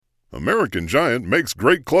American Giant makes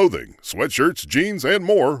great clothing, sweatshirts, jeans, and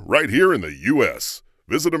more right here in the U.S.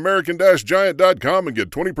 Visit American-Giant.com and get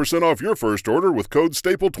 20% off your first order with code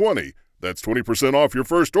STAPLE20. That's 20% off your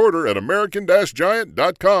first order at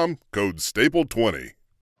American-Giant.com, code STAPLE20.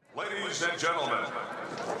 Ladies and gentlemen,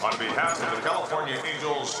 on behalf of the California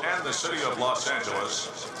Angels and the city of Los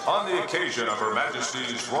Angeles, on the occasion of Her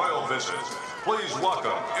Majesty's royal visit, please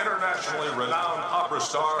welcome internationally renowned opera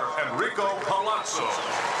star Enrico Palazzo.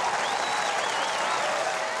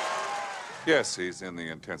 Yes, he's in the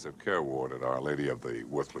intensive care ward at Our Lady of the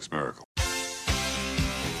Worthless Miracle.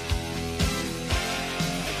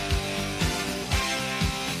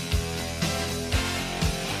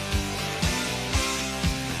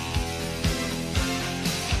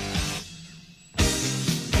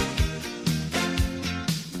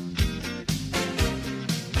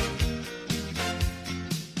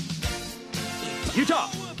 Utah,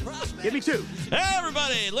 give me two. Hey,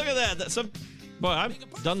 everybody, look at that. Boy,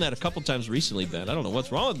 I've done that a couple times recently, Ben. I don't know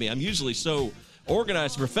what's wrong with me. I'm usually so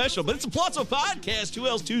organized and professional, but it's a Palazzo podcast. 2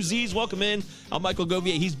 L's, 2 Z's. Welcome in. I'm Michael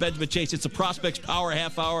Govier. He's Benjamin Chase. It's a Prospects Power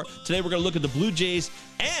Half Hour. Today we're going to look at the Blue Jays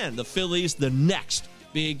and the Phillies, the next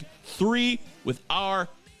big three with our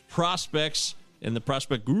prospects. And the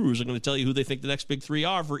prospect gurus are going to tell you who they think the next big three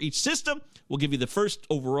are for each system. We'll give you the first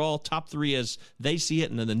overall top three as they see it,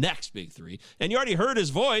 and then the next big three. And you already heard his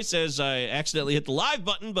voice as I accidentally hit the live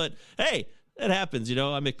button, but hey, that happens, you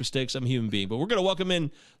know. I make mistakes. I'm a human being. But we're going to welcome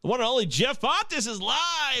in the one and only Jeff Pontus is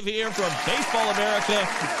live here from Baseball America.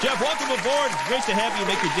 Jeff, welcome aboard. It's great to have you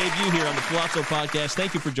make your debut here on the Palazzo podcast.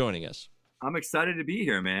 Thank you for joining us. I'm excited to be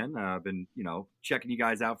here, man. I've been, checking you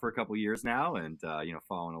guys out for a couple years now and,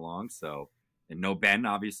 following along. So, and know Ben,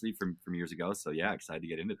 obviously, from years ago. So, yeah, excited to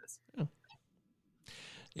get into this.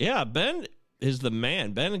 Yeah, Ben is the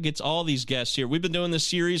man. Ben gets all these guests here. We've been doing this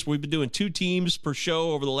series. We've been doing 2 teams per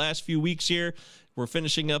show over the last few weeks here. We're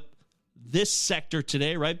finishing up this sector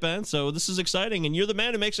today, right, Ben? So this is exciting, and you're the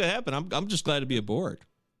man who makes it happen. I'm just glad to be aboard.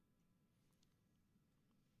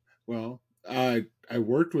 Well, I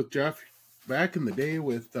worked with Jeff back in the day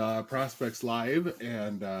with Prospects Live,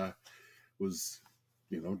 and was,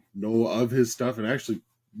 know of his stuff, and actually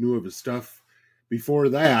knew of his stuff before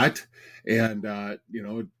that, and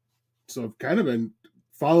so I've kind of been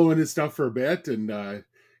following his stuff for a bit, and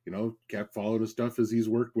kept following his stuff as he's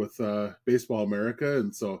worked with Baseball America,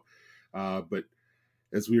 and so but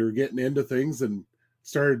as we were getting into things and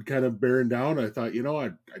started kind of bearing down, I thought, I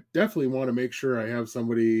definitely want to make sure I have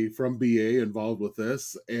somebody from BA involved with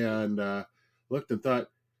this, and looked and thought,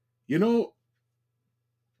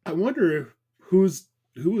 I wonder who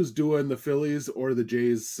is doing the Phillies or the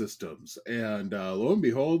Jays systems, and lo and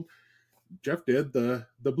behold, Jeff did the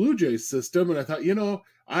Blue Jays system, and I thought,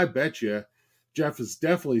 I bet you Jeff is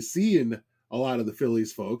definitely seeing a lot of the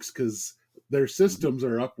Phillies folks because their systems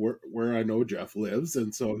are up where I know Jeff lives,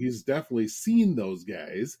 and so he's definitely seen those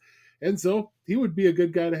guys, and so he would be a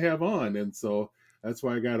good guy to have on, and so that's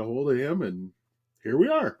why I got a hold of him, and here we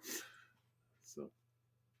are. So,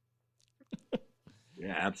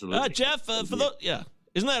 yeah, absolutely, Jeff.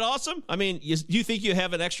 Isn't that awesome? I mean, do you think you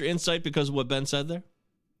have an extra insight because of what Ben said there?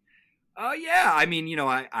 Yeah. I mean,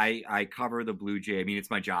 I cover the Blue Jay. I mean,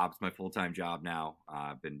 it's my job. It's my full-time job now.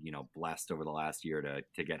 I've been, blessed over the last year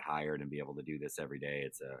to get hired and be able to do this every day.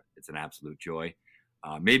 It's an absolute joy.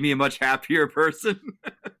 Made me a much happier person,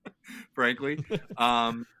 frankly,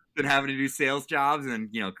 than having to do sales jobs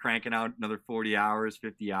and, cranking out another 40 hours,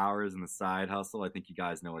 50 hours in the side hustle. I think you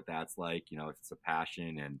guys know what that's like. If it's a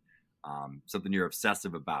passion and something you're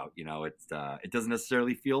obsessive about, it doesn't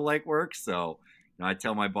necessarily feel like work. So, I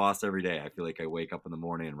tell my boss every day, I feel like I wake up in the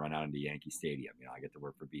morning and run out into Yankee Stadium. I get to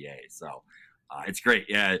work for BA. So it's great.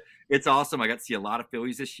 Yeah, it's awesome. I got to see a lot of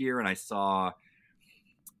Phillies this year, and I saw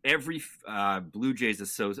every Blue Jays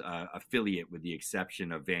affiliate with the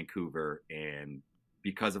exception of Vancouver. And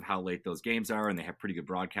because of how late those games are, and they have pretty good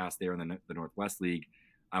broadcast there in the Northwest League,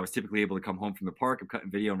 I was typically able to come home from the park. I'm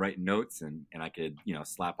cutting video and writing notes, and I could,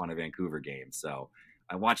 slap on a Vancouver game. So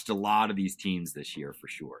I watched a lot of these teams this year for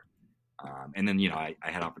sure. And then, I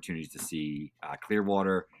had opportunities to see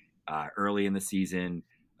Clearwater early in the season.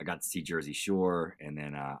 I got to see Jersey Shore, and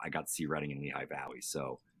then I got to see Reading and Lehigh Valley.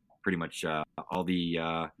 So pretty much all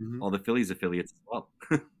the Phillies affiliates as well.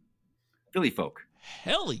 Philly folk.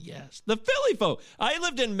 Hell yes. The Philly folk. I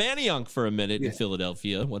lived in Manayunk for a minute in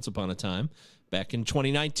Philadelphia once upon a time back in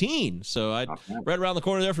 2019. So I right around the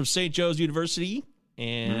corner there from St. Joe's University,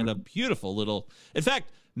 and a beautiful little, in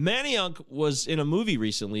fact, Manayunk was in a movie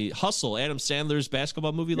recently, Hustle, Adam Sandler's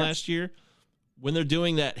basketball movie last year, when they're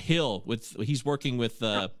doing that hill he's working with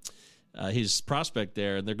his prospect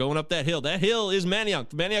there, and they're going up that hill. That hill is Manayunk.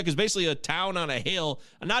 Manayunk is basically a town on a hill,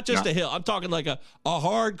 not just a hill. I'm talking like a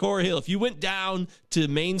hardcore hill. If you went down to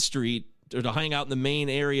Main Street or to hang out in the main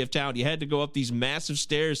area of town, you had to go up these massive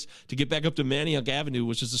stairs to get back up to Manayunk Avenue,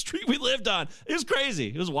 which is the street we lived on. It was crazy.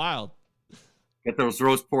 It was wild. Get those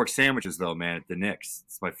roast pork sandwiches, though, man, at the Knicks.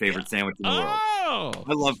 It's my favorite sandwich in the world.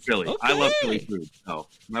 I love Philly. Okay. I love Philly food. So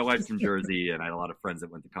my wife's from Jersey, and I had a lot of friends that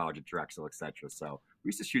went to college at Drexel, etc. So we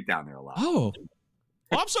used to shoot down there a lot. Oh.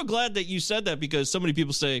 Well, I'm so glad that you said that, because so many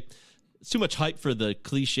people say it's too much hype for the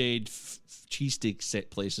cliched cheesesteak set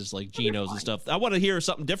places like Geno's and stuff. I want to hear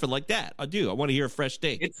something different like that. I do. I want to hear a fresh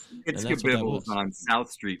steak. It's Gabibbles on South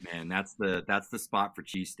Street, man. That's the spot for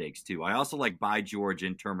cheesesteaks, too. I also like By George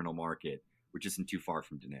in Terminal Market, which isn't too far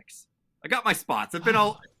from Knicks. I got my spots. I've been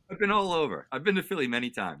all over. I've been to Philly many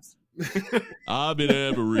times. I've been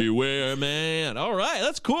everywhere, man. All right,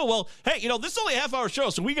 that's cool. Well, hey, this is only a half-hour show,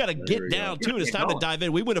 so we got to get down to it. It's time to dive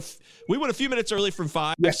in. We went a few minutes early from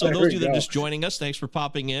 5, so those of you that are just joining us, thanks for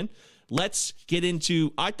popping in. Let's get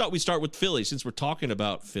into. I thought we'd start with Philly since we're talking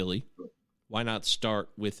about Philly. Why not start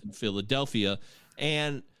with Philadelphia?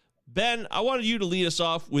 And Ben, I wanted you to lead us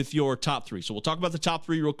off with your top 3. So we'll talk about the top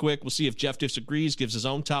 3 real quick. We'll see if Jeff disagrees, gives his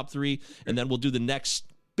own top 3, and then we'll do the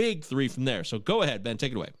next big 3 from there. So go ahead, Ben,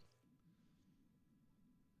 take it away.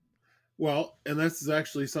 Well, and this is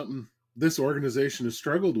actually something this organization has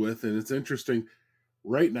struggled with, and it's interesting.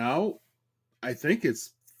 Right now, I think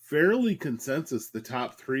it's fairly consensus the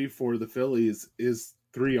top 3 for the Phillies is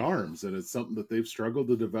 3 arms, and it's something that they've struggled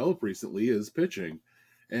to develop recently is pitching.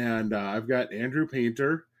 And I've got Andrew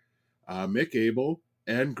Painter, Mick Abel,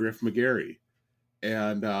 and Griff McGarry.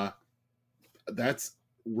 And that's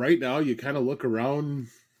right now, you kind of look around,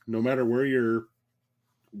 no matter where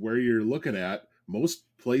you're looking at, most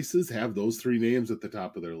places have those 3 names at the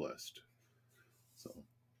top of their list. So,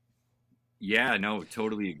 yeah, no,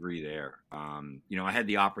 totally agree there. I had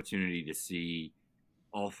the opportunity to see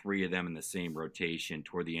all 3 of them in the same rotation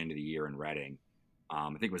toward the end of the year in Reading. I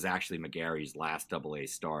think it was actually McGarry's last AA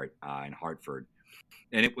start in Hartford.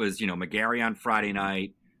 And it was, McGarry on Friday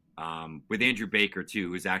night with Andrew Baker, too,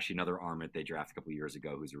 who's actually another arm that they drafted a couple of years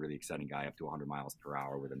ago, who's a really exciting guy up to 100 miles per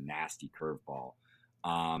hour with a nasty curveball.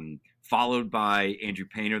 Followed by Andrew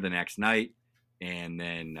Painter the next night, and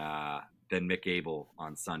then Mick Abel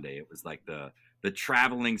on Sunday. It was like the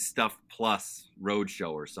traveling stuff plus road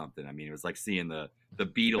show or something. I mean, it was like seeing the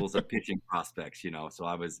Beatles of pitching prospects, So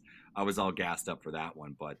I was all gassed up for that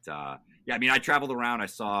one. But yeah, I mean, I traveled around. I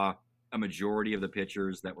saw a majority of the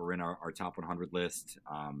pitchers that were in our top 100 list.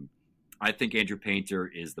 I think Andrew Painter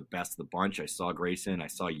is the best of the bunch. I saw Grayson. I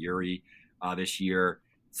saw Yuri this year.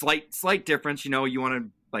 Slight difference. You want to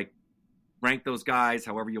like rank those guys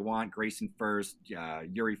however you want. Grayson first,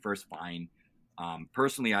 Yuri first, fine.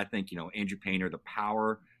 Personally, I think, Andrew Painter, the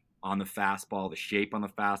power on the fastball, the shape on the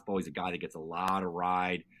fastball. He's a guy that gets a lot of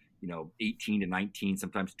ride, 18 to 19,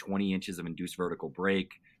 sometimes 20 inches of induced vertical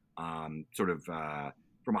break,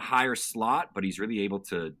 from a higher slot, but he's really able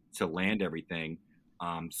to land everything.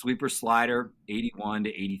 Sweeper slider, 81 to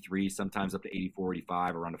 83, sometimes up to 84,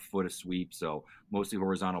 85, around a foot of sweep. So mostly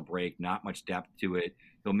horizontal break, not much depth to it.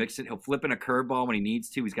 He'll mix it. He'll flip in a curveball when he needs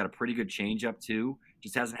to. He's got a pretty good changeup too.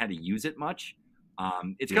 Just hasn't had to use it much.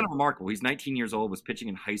 It's kind of remarkable. He's 19 years old, was pitching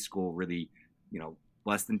in high school really,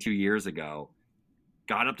 less than 2 years ago.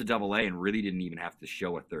 Got up to AA and really didn't even have to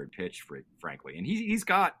show a third pitch, frankly. And he's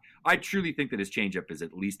got, I truly think that his changeup is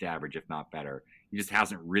at least average, if not better. He just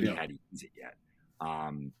hasn't really had to use it yet.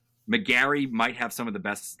 McGarry might have some of the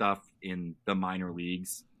best stuff in the minor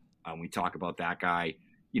leagues. We talk about that guy,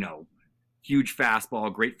 huge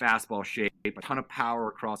fastball, great fastball shape, a ton of power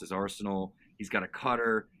across his arsenal. He's got a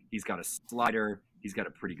cutter. He's got a slider. He's got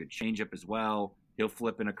a pretty good changeup as well. He'll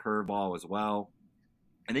flip in a curveball as well.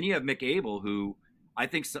 And then you have Mick Abel, who I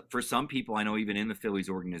think for some people, I know even in the Phillies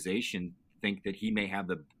organization, think that he may have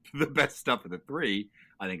the best stuff of the 3.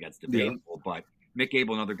 I think that's debatable. But Mick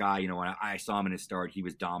Abel, another guy, when I saw him in his start, he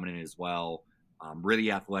was dominant as well.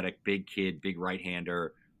 Really athletic, big kid, big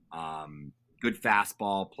right-hander, good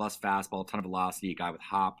fastball, plus fastball, ton of velocity, a guy with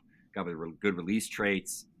hop, guy with good release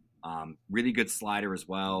traits, really good slider as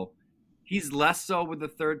well. He's less so with the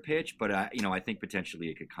third pitch, but I think potentially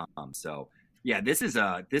it could come. So yeah, this is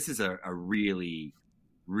a really,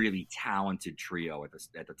 really talented trio at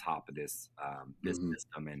the top of this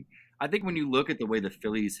system. And I think when you look at the way the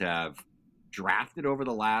Phillies have drafted over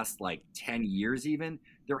the last 10 years even,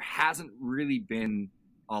 there hasn't really been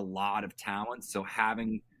a lot of talent. So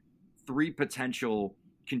having 3 potential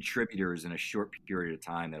contributors in a short period of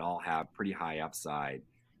time that all have pretty high upside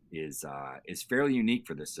is fairly unique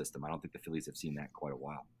for this system. I don't think the Phillies have seen that in quite a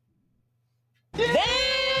while.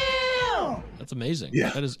 That's amazing.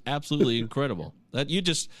 Yeah. That is absolutely incredible.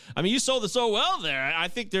 You sold it so well there. I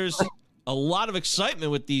think there's a lot of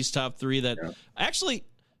excitement with these top three that actually,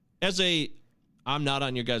 I'm not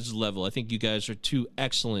on your guys' level. I think you guys are two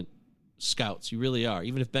excellent scouts. You really are.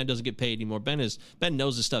 Even if Ben doesn't get paid anymore, Ben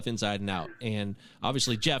knows his stuff inside and out. And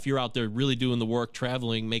obviously, Jeff, you're out there really doing the work,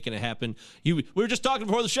 traveling, making it happen. We were just talking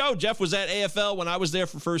before the show. Jeff was at AFL when I was there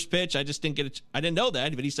for first pitch. I just didn't I didn't know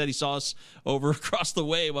that, but he said he saw us over across the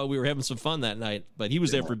way while we were having some fun that night. But he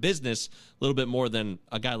was there for business a little bit more than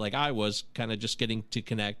a guy like I was, kind of just getting to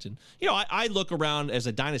connect. And I look around as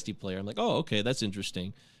a dynasty player. I'm like, oh, okay, that's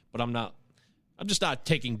interesting. But I'm just not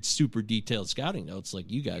taking super detailed scouting notes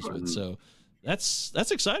like you guys would. So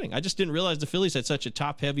that's exciting. I just didn't realize the Phillies had such a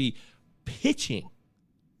top-heavy pitching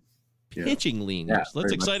lean. Yeah,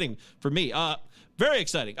 that's exciting for me. Very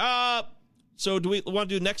exciting. So do we want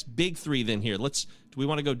to do next big three then here? Do we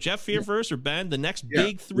want to go Jeff here first or Ben? The next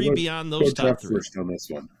big three beyond those top Jeff three. First on this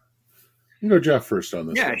one. You go Jeff first on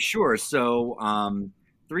this one. Yeah, sure. So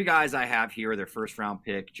three guys I have here, their first-round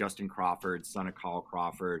pick, Justin Crawford, son of Carl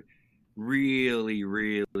Crawford. Really,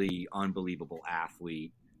 really unbelievable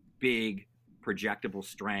athlete. Big, projectable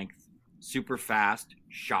strength, super fast.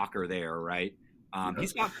 Shocker there, right?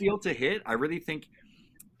 He's got feel to hit. I really think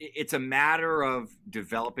it's a matter of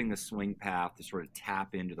developing the swing path to sort of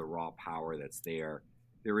tap into the raw power that's there.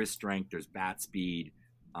 There is strength. There's bat speed.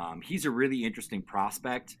 He's a really interesting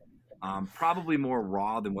prospect. Probably more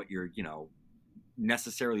raw than what you're,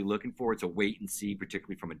 necessarily looking for. It's a wait and see,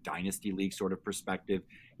 particularly from a dynasty league sort of perspective.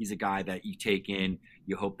 He's a guy that you take in,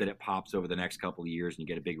 you hope that it pops over the next couple of years and you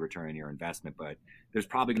get a big return on your investment, but there's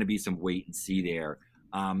probably going to be some wait and see there.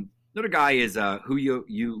 Another guy is Hao Yu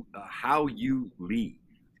Lee,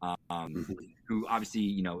 who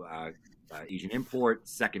obviously, Asian import,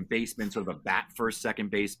 second baseman, sort of a bat first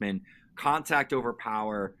second baseman, contact over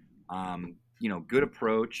power, good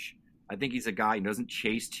approach. I think he's a guy who doesn't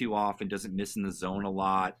chase too often, doesn't miss in the zone a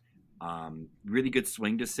lot. Really good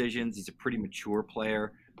swing decisions. He's a pretty mature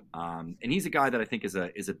player, and he's a guy that I think is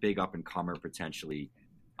a big up and comer potentially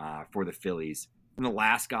for the Phillies. And the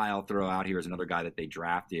last guy I'll throw out here is another guy that they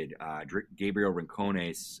drafted, Gabriel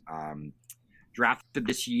Rincones, drafted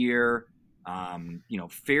this year.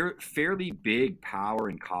 Fairly big power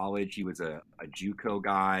in college. He was a JUCO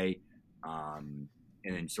guy, and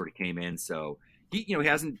then sort of came in. So he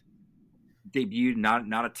hasn't debuted,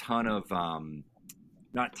 not a ton of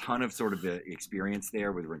sort of experience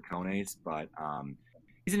there with Rincones, but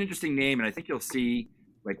he's an interesting name, and I think you'll see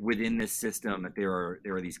like within this system that there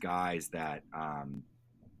are these guys that are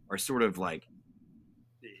sort of like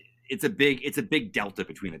it's a big delta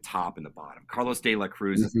between the top and the bottom. Carlos De La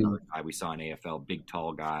Cruz is another guy we saw in AFL, big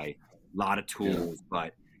tall guy, a lot of tools,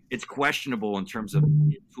 but it's questionable in terms of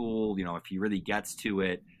tool. If he really gets to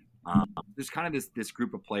it. There's kind of this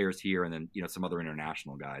group of players here, and then some other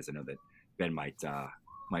international guys. I know that Ben might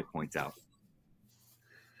point out.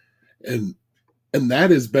 And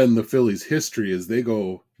that has been the Phillies' history as they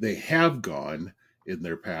have gone in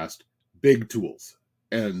their past big tools,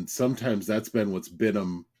 and sometimes that's been what's been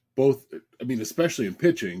them both. I mean, especially in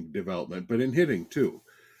pitching development, but in hitting too,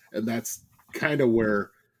 and that's kind of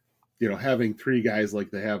where having three guys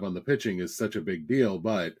like they have on the pitching is such a big deal.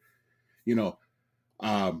 But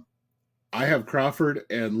I have Crawford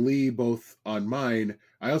and Lee both on mine.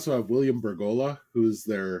 I also have William Bergolla, who's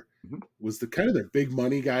was the kind of their big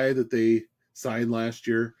money guy that they signed last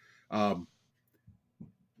year.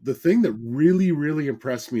 The thing that really, really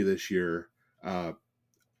impressed me this year out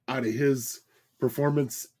of his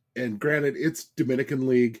performance, and granted, it's Dominican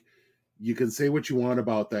League. You can say what you want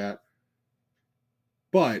about that,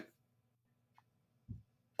 but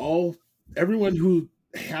everyone who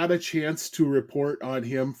had a chance to report on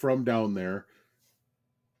him from down there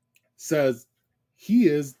says he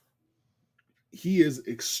is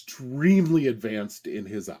extremely advanced in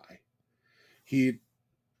his eye. He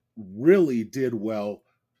really did well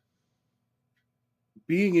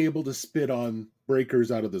being able to spit on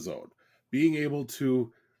breakers out of the zone, being able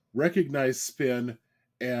to recognize spin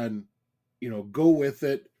and go with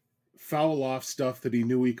it, foul off stuff that he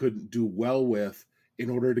knew he couldn't do well with in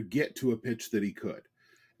order to get to a pitch that he could.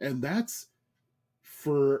 And that's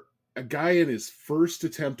for a guy in his first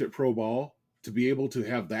attempt at pro ball to be able to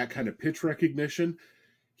have that kind of pitch recognition.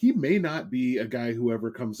 He may not be a guy who ever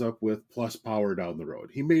comes up with plus power down the road.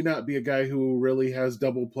 He may not be a guy who really has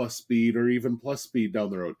double plus speed or even plus speed down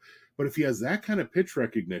the road. But if he has that kind of pitch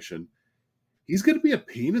recognition, he's going to be a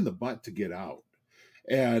pain in the butt to get out.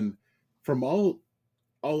 And for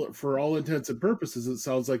all intents and purposes, it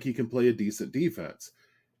sounds like he can play a decent defense.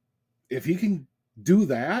 If he can do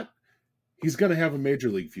that, he's going to have a major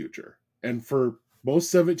league future. And for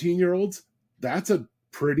most 17-year-olds, that's a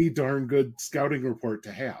pretty darn good scouting report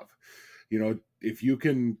to have. You know, if you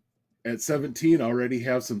can at 17 already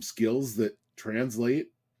have some skills that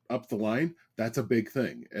translate up the line, that's a big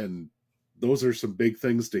thing. And those are some big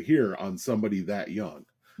things to hear on somebody that young.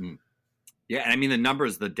 Yeah, and I mean, the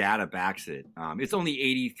numbers, the data backs it. It's only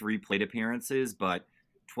 83 plate appearances, but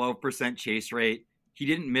 12% chase rate. He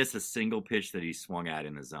didn't miss a single pitch that he swung at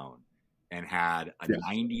in the zone and had a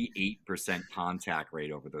 98% contact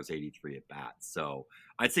rate over those 83 at-bats. So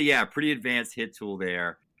I'd say, yeah, pretty advanced hit tool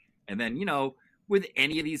there. And then, you know, with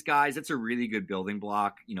any of these guys, it's a really good building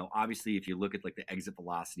block. You know, obviously, if you look at like the exit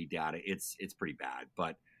velocity data, it's pretty bad.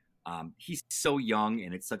 But he's so young,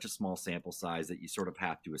 and it's such a small sample size that you sort of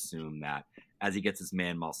have to assume that as he gets his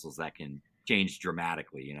man muscles, that can change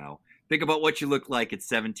dramatically. You know, think about what you look like at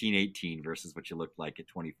 17, 18 versus what you look like at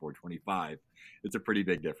 24, 25. It's a pretty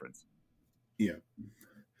big difference. Yeah.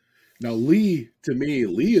 Now, Lee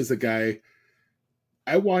is a guy,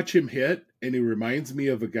 I watch him hit, and he reminds me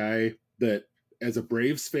of a guy that, as a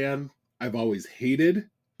Braves fan, I've always hated,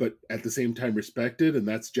 but at the same time respected, and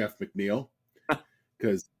that's Jeff McNeil.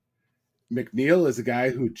 Because McNeil is a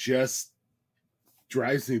guy who just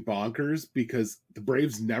drives me bonkers because the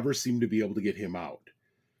Braves never seem to be able to get him out.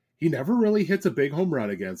 He never really hits a big home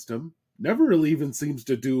run against him, never really even seems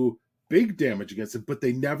to do big damage against him, but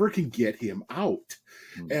they never can get him out.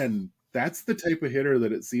 And that's the type of hitter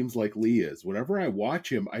that it seems like Lee is. Whenever I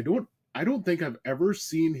watch him, I don't think I've ever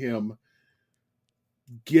seen him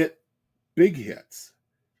get big hits,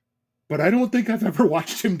 but I don't think I've ever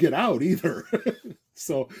watched him get out either.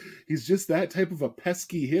 So he's just that type of a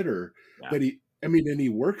pesky hitter that he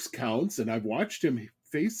works counts, and I've watched him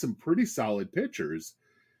face some pretty solid pitchers,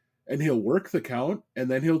 and he'll work the count,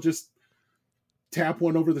 and then he'll just tap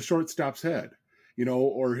one over the shortstop's head, you know,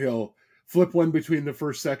 or he'll flip one between the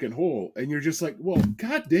first, second hole. And you're just like, well,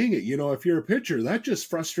 God dang it. You know, if you're a pitcher, that just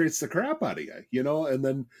frustrates the crap out of you, you know, and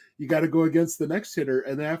then you got to go against the next hitter.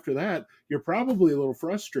 And after that, you're probably a little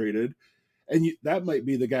frustrated. And that might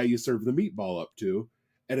be the guy you serve the meatball up to,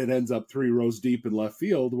 and it ends up 3 rows deep in left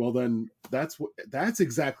field. Well, then that's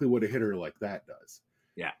exactly what a hitter like that does.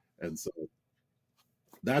 Yeah. And so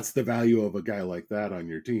that's the value of a guy like that on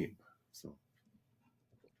your team. So.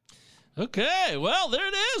 Okay, well, there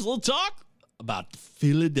it is. We'll talk about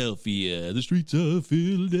Philadelphia, the streets of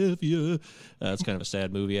Philadelphia. It's kind of a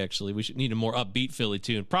sad movie, actually. We should need a more upbeat Philly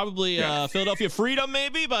tune. Probably Philadelphia Freedom,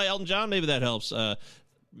 maybe, by Elton John. Maybe that helps.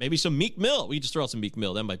 Maybe some Meek Mill. We can just throw out some Meek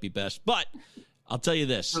Mill. That might be best. But I'll tell you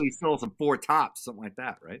this. He stole some 4 Tops, something like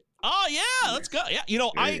that, right? Oh, yeah, let's go. Yeah, you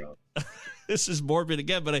know, this is morbid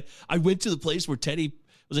again, but I went to the place where Teddy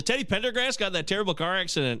Pendergrass got in that terrible car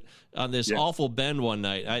accident on this awful bend one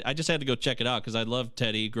night. I just had to go check it out because I loved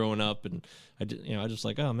Teddy growing up, and I just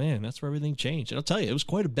like, oh man, that's where everything changed. And I'll tell you, it was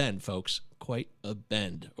quite a bend, folks. Quite a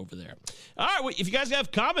bend over there. All right, well, if you guys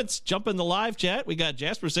have comments, jump in the live chat. We got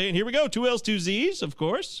Jasper saying, here we go, 2 L's, 2 Z's, of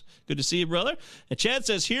course. Good to see you, brother. And Chad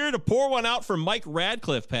says, here to pour one out for Mike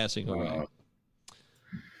Radcliffe passing away.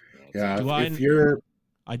 Yeah,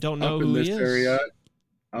 I don't know up who in this he is. area,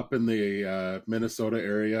 up in the Minnesota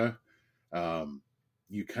area,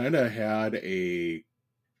 you kind of had a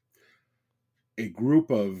group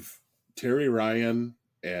of Terry Ryan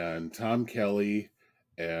and Tom Kelly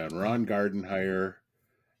and Ron Gardenhire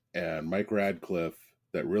and Mike Radcliffe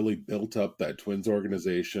that really built up that Twins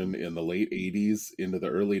organization in the late 80s into the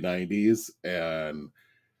early 90s. And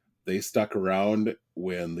they stuck around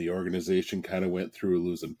when the organization kind of went through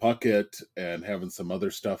losing Puckett and having some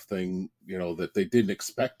other stuff that they didn't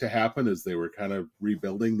expect to happen as they were kind of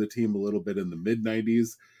rebuilding the team a little bit in the mid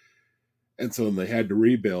 90s. And so they had to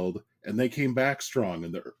rebuild, and they came back strong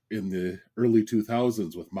in the early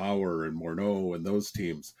 2000s with Mauer and Morneau and those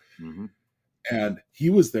teams. Mm-hmm. And he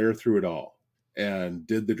was there through it all and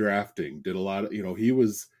did the drafting, did a lot of,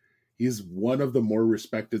 he's one of the more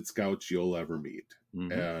respected scouts you'll ever meet.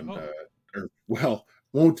 Mm-hmm. And,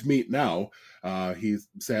 won't meet now. He's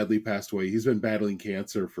sadly passed away. He's been battling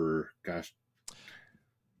cancer for,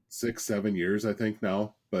 6-7 years, I think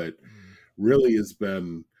now, but really has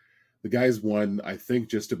been, the guy's won, I think,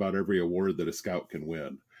 just about every award that a scout can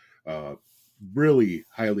win. Really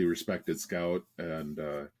highly respected scout. And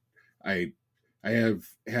I have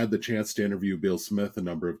had the chance to interview Bill Smith a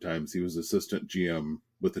number of times. He was assistant GM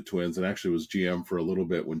with the Twins and actually was GM for a little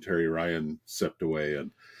bit when Terry Ryan stepped away, and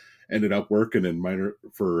ended up working in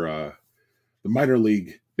the minor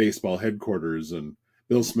league baseball headquarters. And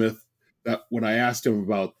Bill Smith, that when I asked him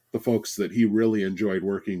about the folks that he really enjoyed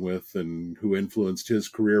working with and who influenced his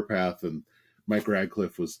career path, and Mike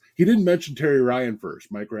Radcliffe he didn't mention Terry Ryan first.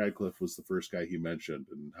 Mike Radcliffe was the first guy he mentioned,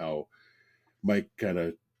 and how Mike kind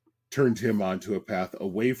of turned him onto a path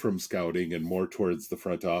away from scouting and more towards the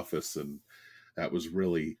front office. And that was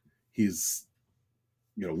really, he's,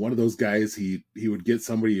 one of those guys, he would get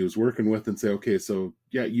somebody he was working with and say, okay, so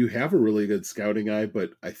yeah, you have a really good scouting eye,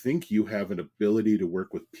 but I think you have an ability to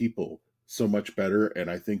work with people so much better. And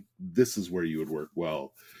I think this is where you would work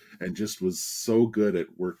well. And just was so good at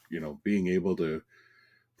work, being able to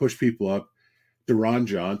push people up. Deron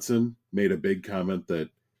Johnson made a big comment that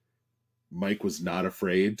Mike was not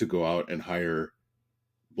afraid to go out and hire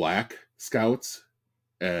black scouts.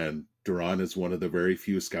 And Deron is one of the very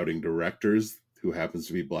few scouting directors who happens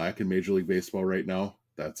to be black in Major League Baseball right now.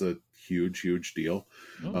 That's a huge, huge deal.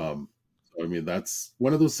 Oh. I mean, that's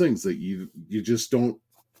one of those things that you just don't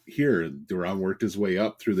hear. Deron worked his way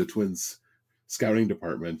up through the Twins scouting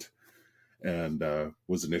department and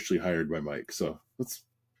was initially hired by Mike. So that's,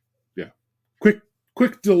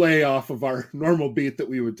 quick delay off of our normal beat that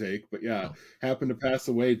we would take, but happened to pass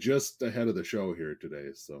away just ahead of the show here today.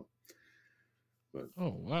 So,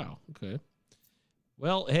 oh, wow. Okay.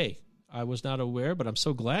 Well, hey, I was not aware, but I'm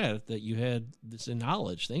so glad that you had this in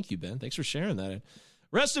knowledge. Thank you, Ben. Thanks for sharing that.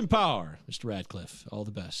 Rest in power, Mr. Radcliffe. All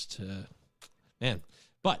the best. Man,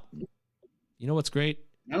 but you know what's great?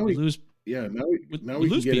 Now we lose. Yeah, now we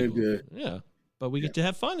can get people. into. Yeah, but we get to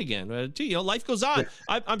have fun again. Life goes on.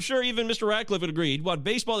 Yeah. I'm sure even Mr. Radcliffe would agree. He'd want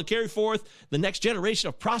baseball to carry forth the next generation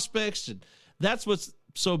of prospects, and that's what's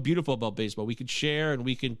so beautiful about baseball. We can share and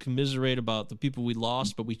we can commiserate about the people we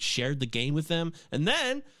lost, but we shared the game with them, and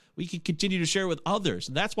then we can continue to share with others.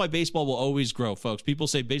 And that's why baseball will always grow, folks. People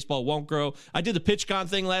say baseball won't grow. I did the PitchCon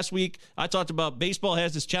thing last week. I talked about baseball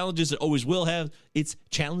has its challenges. It always will have its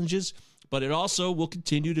challenges, but it also will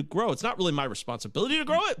continue to grow. It's not really my responsibility to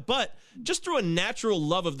grow it, but just through a natural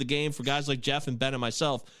love of the game for guys like Jeff and Ben and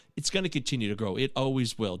myself, it's going to continue to grow. It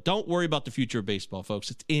always will. Don't worry about the future of baseball,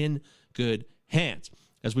 folks. It's in good hands.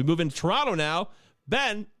 As we move into Toronto now,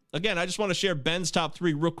 Ben, again, I just want to share Ben's top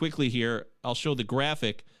three real quickly here. I'll show the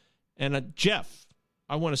graphic. And Jeff,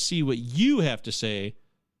 I want to see what you have to say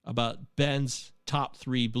about Ben's top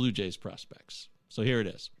three Blue Jays prospects. So here it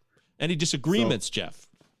is. Any disagreements, Jeff?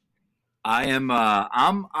 I am.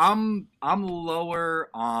 I'm lower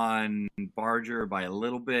on Barger by a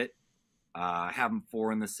little bit. I have him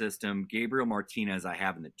 4 in the system. Gabriel Martinez, I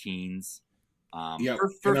have in the teens. For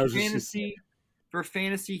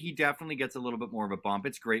fantasy, he definitely gets a little bit more of a bump.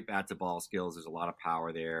 It's great bat to ball skills. There's a lot of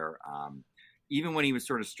power there. Even when he was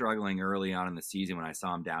sort of struggling early on in the season, when I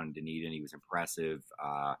saw him down in Dunedin, he was impressive.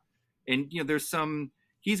 And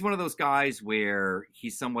he's one of those guys where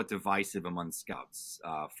he's somewhat divisive among scouts.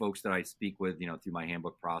 Folks that I speak with, through my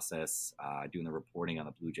handbook process, doing the reporting on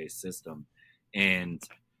the Blue Jays system. And,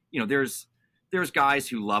 there's guys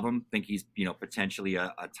who love him, think he's, potentially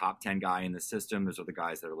a top 10 guy in the system. There's other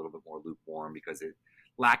guys that are a little bit more lukewarm because it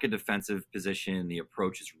lack of defensive position. The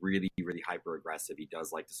approach is really, really hyper aggressive. He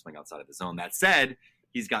does like to swing outside of the zone. That said,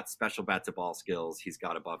 he's got special bat to ball skills. He's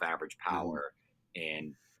got above average power.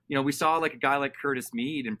 And, we saw like a guy like Curtis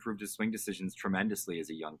Mead improved his swing decisions tremendously as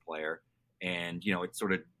a young player. And, it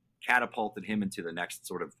sort of catapulted him into the next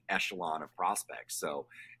sort of echelon of prospects. So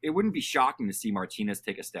it wouldn't be shocking to see Martinez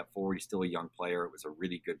take a step forward. He's still a young player. It was a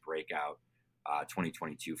really good breakout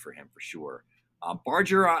 2022 for him for sure.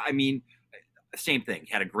 Barger, same thing.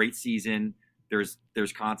 He had a great season. There's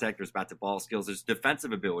contact. There's bat to ball skills. There's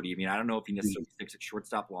defensive ability. I don't know if he necessarily sticks at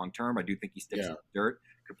shortstop long term. I do think he sticks in the dirt.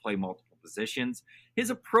 Could play multiple positions. His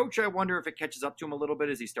approach, I wonder if it catches up to him a little bit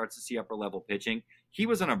as he starts to see upper level pitching. He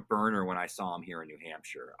was on a burner when I saw him here in New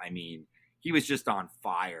Hampshire. He was just on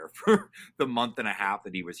fire for the month and a half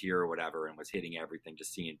that he was here or whatever, and was hitting everything,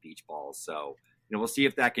 just seeing beach balls. So we'll see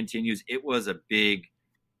if that continues. It was a big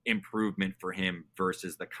improvement for him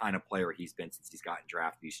versus the kind of player he's been since he's gotten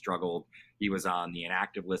drafted. He struggled. He was on the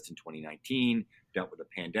inactive list in 2019, dealt with a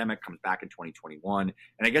pandemic, comes back in 2021.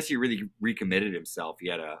 And I guess he really recommitted himself. He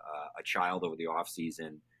had a child over the off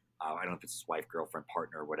season. I don't know if it's his wife, girlfriend,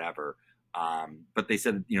 partner, or whatever. But they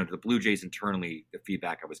said, the Blue Jays internally, the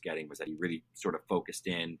feedback I was getting was that he really sort of focused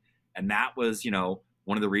in. And that was,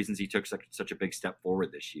 one of the reasons he took such a big step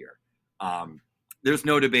forward this year. There's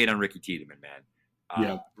no debate on Ricky Tiedemann, man.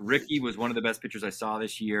 Ricky was one of the best pitchers I saw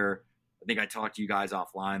this year. I think I talked to you guys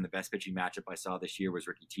offline. The best pitching matchup I saw this year was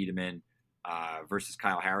Ricky Tiedemann versus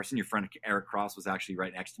Kyle Harrison. Your friend Eric Cross was actually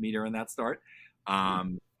right next to me during that start.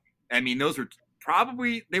 Those were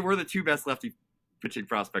they were the two best lefty pitching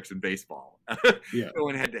prospects in baseball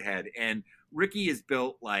going head to head. And Ricky is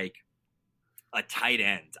built like a tight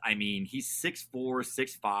end. He's 6'4",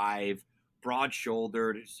 6'5",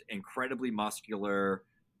 broad-shouldered, incredibly muscular.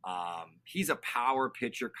 He's a power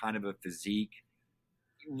pitcher, kind of a physique.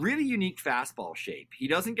 Really unique fastball shape. He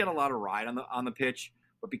doesn't get a lot of ride on the pitch,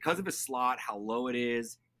 but because of his slot, how low it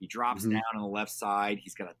is, he drops down on the left side.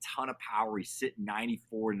 He's got a ton of power. He's sitting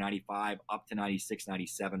 94, 95, up to 96,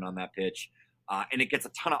 97 on that pitch. And it gets a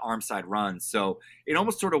ton of arm side runs. So it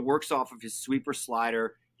almost sort of works off of his sweeper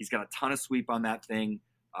slider. He's got a ton of sweep on that thing.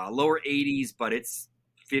 Lower 80s, but it's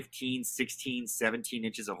 15, 16, 17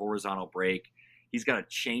 inches of horizontal break. He's got a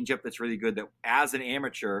changeup that's really good that as an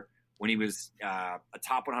amateur, when he was a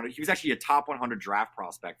top 100, he was actually a top 100 draft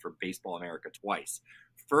prospect for Baseball America twice.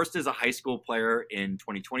 First as a high school player in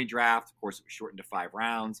 2020 draft. Of course, it was shortened to 5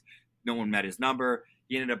 rounds. No one met his number.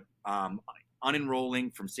 He ended up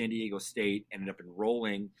unenrolling from San Diego State, ended up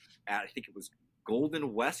enrolling at, I think it was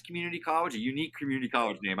Golden West Community College, a unique community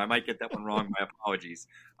college name. I might get that one wrong. My apologies.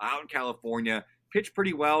 Out in California, pitched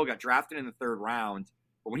pretty well, got drafted in the 3rd round.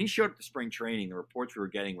 But when he showed up to spring training, the reports we were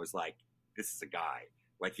getting was like, this is a guy.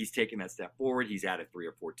 Like, he's taken that step forward. He's added 3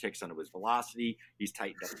 or 4 ticks onto his velocity. He's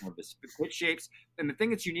tightened up some of his pitch shapes. And the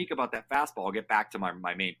thing that's unique about that fastball, I'll get back to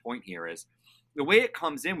my main point here, is the way it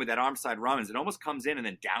comes in with that arm side run is it almost comes in and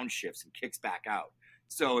then downshifts and kicks back out.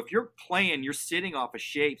 So if you're sitting off a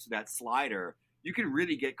shape, so that slider, you can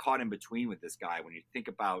really get caught in between with this guy when you think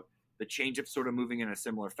about the changeup sort of moving in a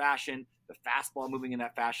similar fashion, the fastball moving in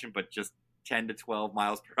that fashion, but just 10 to 12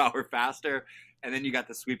 miles per hour faster. And then you got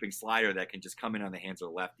the sweeping slider that can just come in on the hands of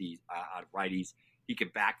lefties, on righties. He can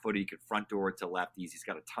back foot, he can front door it to lefties. He's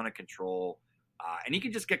got a ton of control. And he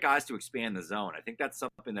can just get guys to expand the zone. I think that's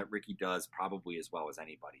something that Ricky does probably as well as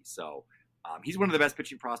anybody. So he's one of the best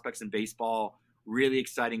pitching prospects in baseball. Really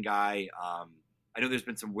exciting guy. I know there's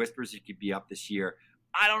been some whispers he could be up this year.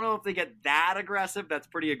 I don't know if they get that aggressive. That's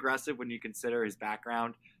pretty aggressive when you consider his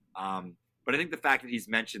background. But I think the fact that he's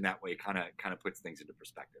mentioned that way kind of puts things into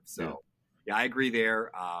perspective. So, yeah, I agree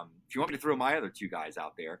there. If you want me to throw my other 2 guys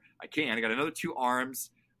out there, I can. I got another 2 arms.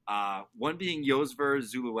 One being Yosver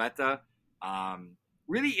Zulueta.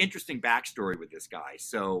 Really interesting backstory with this guy.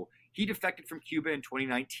 So he defected from Cuba in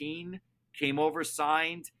 2019, came over,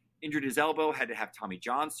 signed, injured his elbow, had to have Tommy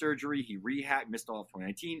John surgery. He missed all of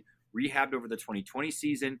 2019, rehabbed over the 2020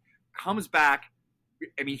 season, comes back.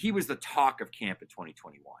 I mean, he was the talk of camp in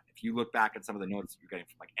 2021. If you look back at some of the notes you're getting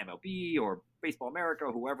from like MLB or Baseball America,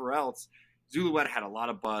 or whoever else, Zulueta had a lot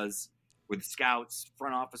of buzz with scouts,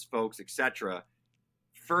 front office folks, etc.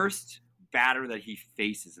 First batter that he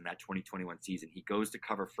faces in that 2021 season, he goes to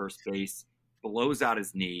cover first base, blows out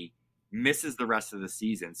his knee, misses the rest of the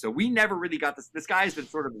season. So we never really got this. This guy has been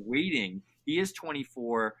sort of waiting. He is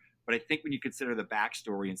 24, but I think when you consider the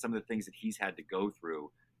backstory and some of the things that he's had to go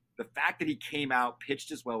through, the fact that he came out,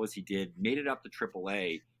 pitched as well as he did, made it up to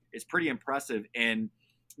AAA is pretty impressive. And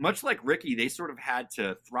much like Ricky, they sort of had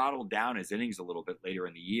to throttle down his innings a little bit later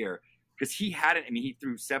in the year because he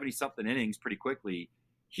threw 70-something innings pretty quickly.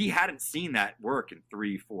 He hadn't seen that work in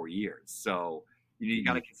 3-4 years. So you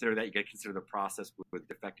got to consider that. You got to consider the process with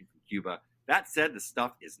defecting from Cuba. That said, the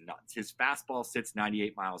stuff is nuts. His fastball sits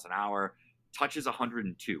 98 miles an hour, touches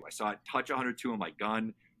 102. I saw it touch 102 on my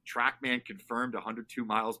gun. TrackMan confirmed 102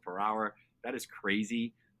 miles per hour. That is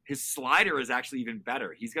crazy. His slider is actually even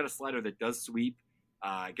better. He's got a slider that does sweep,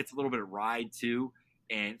 gets a little bit of ride too,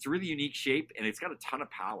 and it's a really unique shape, and it's got a ton of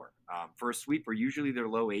power. For a sweeper, usually they're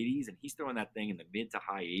low 80s, and he's throwing that thing in the mid to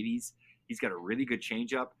high 80s. He's got a really good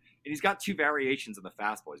changeup, and he's got 2 variations on the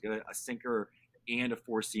fastball. He's got a sinker and a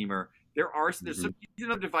 4-seamer. There's some, he's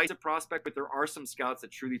another divisive prospect, but there are some scouts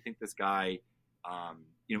that truly think this guy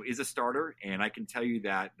is a starter, and I can tell you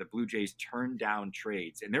that the Blue Jays turned down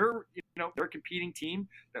trades, and they're a competing team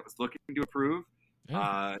that was looking to improve.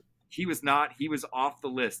 Yeah. He was not. He was off the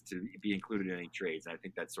list to be included in any trades, and I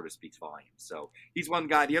think that sort of speaks volumes. So he's one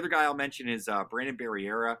guy. The other guy I'll mention is Brandon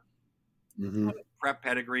Barriera, prep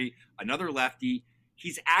pedigree, another lefty.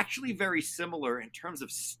 He's actually very similar in terms of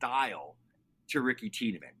style to Ricky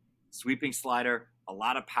Tiedemann. Sweeping slider, a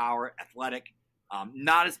lot of power, athletic.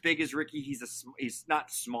 Not as big as Ricky. He's not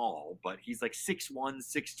small, but he's like 6'1",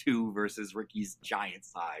 6'2" versus Ricky's giant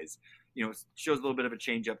size. Shows a little bit of a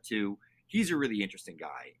changeup too. He's a really interesting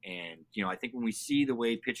guy. And, I think when we see the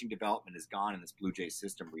way pitching development has gone in this Blue Jays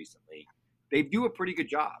system recently, they do a pretty good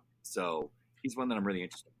job. So he's one that I'm really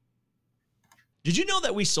interested in. Did you know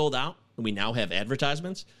that we sold out and we now have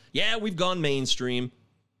advertisements? Yeah, we've gone mainstream.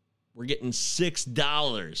 We're getting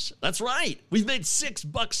 $6. That's right. We've made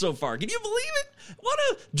 $6 so far. Can you believe it? What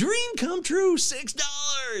a dream come true.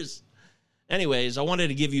 $6. Anyways, I wanted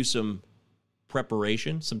to give you some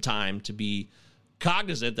preparation, some time to be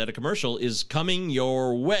cognizant that a commercial is coming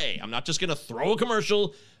your way. I'm not just going to throw a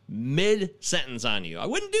commercial mid-sentence on you. I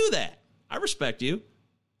wouldn't do that. I respect you,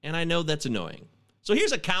 and I know that's annoying. So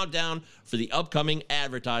here's a countdown for the upcoming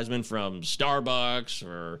advertisement from Starbucks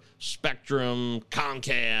or Spectrum,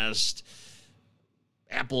 Comcast,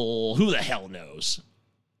 Apple, who the hell knows.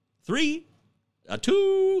 3,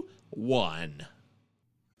 2, 1.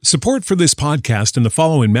 Support for this podcast and the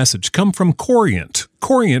following message come from Corient.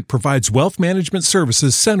 Corient provides wealth management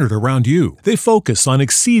services centered around you. They focus on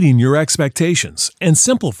exceeding your expectations and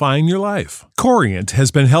simplifying your life. Corient has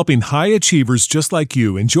been helping high achievers just like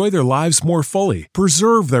you enjoy their lives more fully,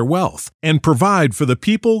 preserve their wealth, and provide for the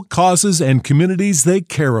people, causes, and communities they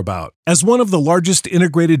care about. As one of the largest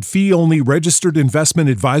integrated fee-only registered investment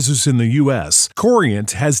advisors in the U.S.,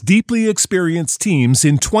 Corient has deeply experienced teams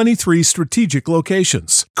in 23 strategic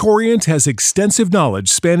locations. Corient has extensive knowledge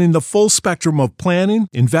spanning the full spectrum of planning,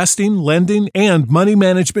 investing, lending, and money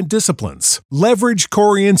management disciplines. Leverage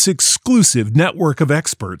Corient's exclusive network of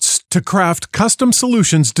experts to craft custom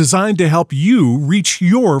solutions designed to help you reach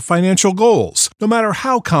your financial goals, no matter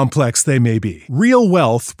how complex they may be. Real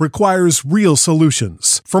wealth requires real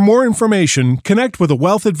solutions. For more information, connect with a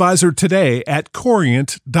wealth advisor today at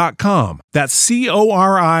Corient.com. That's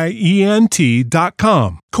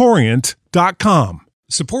Corient.com. Corient.com.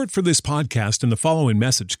 Support for this podcast and the following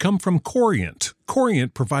message come from Corient.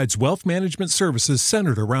 Corient provides wealth management services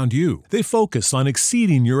centered around you. They focus on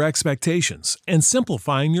exceeding your expectations and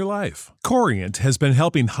simplifying your life. Corient has been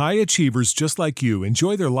helping high achievers just like you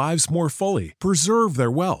enjoy their lives more fully, preserve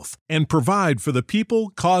their wealth, and provide for the people,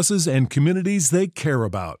 causes, and communities they care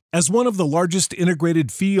about. As one of the largest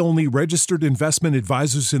integrated fee-only registered investment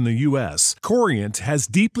advisors in the U.S., Corient has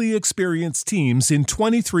deeply experienced teams in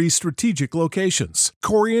 23 strategic locations.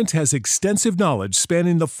 Corient has extensive knowledge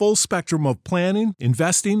spanning the full spectrum of planning,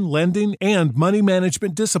 investing, lending, and money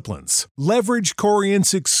management disciplines. Leverage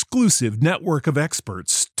Corient's exclusive network of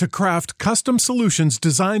experts to craft custom solutions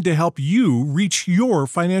designed to help you reach your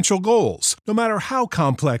financial goals, no matter how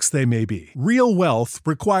complex they may be. Real wealth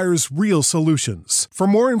requires real solutions. For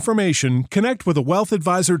more information, connect with a wealth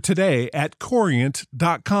advisor today at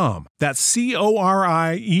Corient.com. That's Corient.com.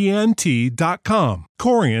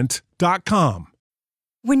 Corient.com.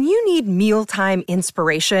 When you need mealtime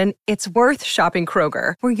inspiration, it's worth shopping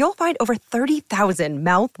Kroger, where you'll find over 30,000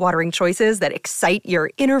 mouth-watering choices that excite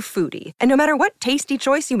your inner foodie. And no matter what tasty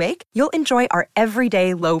choice you make, you'll enjoy our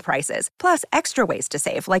everyday low prices, plus extra ways to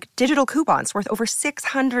save, like digital coupons worth over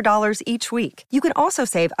 $600 each week. You can also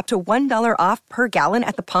save up to $1 off per gallon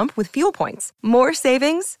at the pump with fuel points. More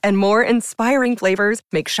savings and more inspiring flavors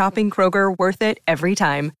make shopping Kroger worth it every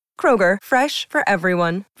time. Kroger, fresh for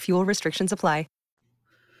everyone. Fuel restrictions apply.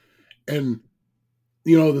 And,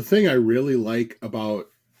 you know, the thing I really like about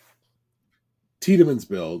Tiedemann's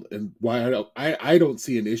build and why I don't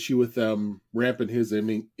see an issue with them ramping his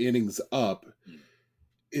innings up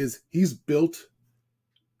is he's built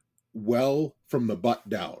well from the butt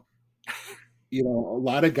down. You know, a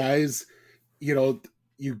lot of guys, you know,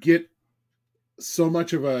 you get so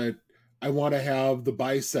much of I want to have the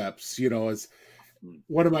biceps, you know, as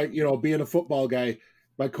one of my, you know, being a football guy,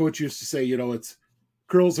 my coach used to say, you know, it's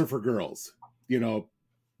curls are for girls. You know,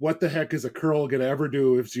 what the heck is a curl going to ever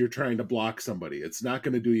do if you're trying to block somebody? It's not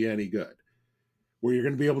going to do you any good. Where you're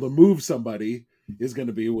going to be able to move somebody is going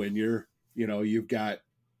to be when you're, you know, you can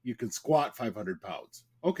squat 500 pounds.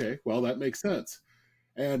 Okay, well, that makes sense.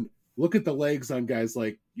 And look at the legs on guys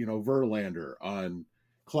like, you know, Verlander, on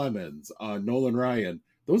Clemens, on Nolan Ryan.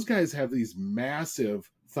 Those guys have these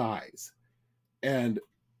massive thighs and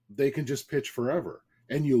they can just pitch forever.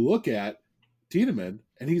 And you look at Tiedemann,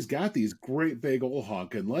 and he's got these great big old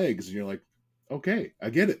honking legs, and you're like, okay, I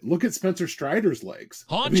get it. Look at Spencer Strider's legs.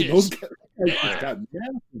 Haunches. I mean, those guys got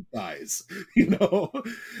massive thighs, you know?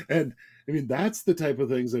 And I mean, that's the type of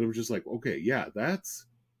things that I'm just like, okay, yeah,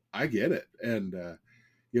 I get it. And,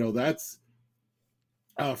 you know, that's,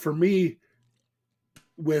 for me,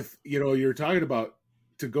 with, you know, you're talking about,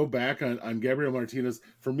 to go back on Gabriel Martinez,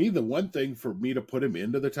 for me, the one thing for me to put him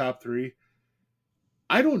into the top three,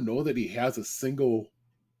 I don't know that he has a single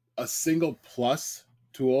plus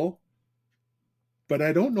tool, but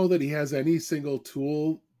I don't know that he has any single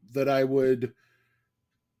tool that I would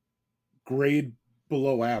grade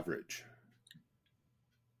below average.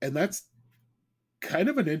 And that's kind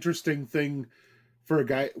of an interesting thing for a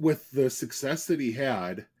guy with the success that he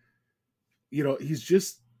had. You know, he's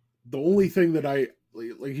just the only thing that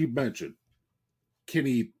like he mentioned, can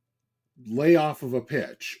he lay off of a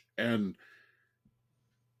pitch? And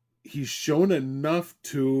he's shown enough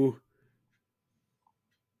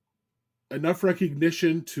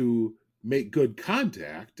recognition to make good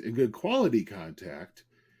contact and good quality contact.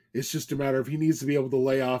 It's just a matter of he needs to be able to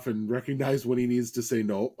lay off and recognize when he needs to say,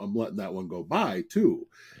 no, I'm letting that one go by too,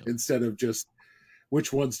 instead of just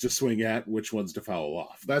which ones to swing at, which ones to foul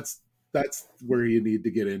off. That's where you need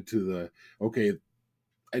to get into the, okay,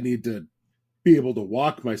 I need to be able to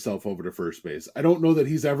walk myself over to first base. I don't know that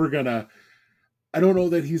he's ever going to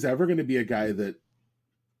be a guy that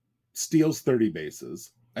steals 30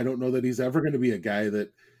 bases. I don't know that he's ever going to be a guy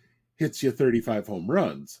that hits you 35 home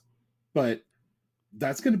runs, but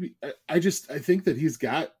that's going to be, I think that he's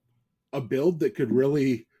got a build that could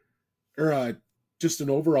really, or just an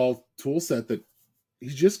overall tool set that he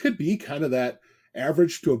just could be kind of that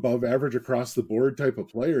average to above average across the board type of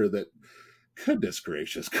player that, goodness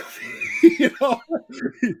gracious, that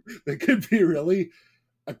could be really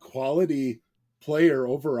a quality player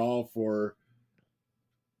overall for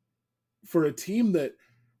a team that,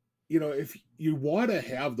 if you want to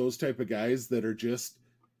have those type of guys that are just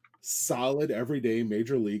solid everyday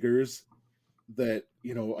major leaguers, that,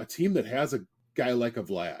 a team that has a guy like a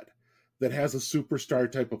Vlad, that has a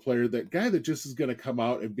superstar type of player, that guy that just is going to come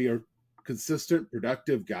out and be a consistent,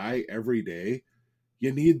 productive guy every day,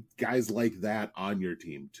 you need guys like that on your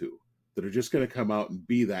team too, that are just going to come out and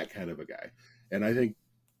be that kind of a guy. And I think,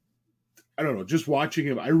 I don't know, just watching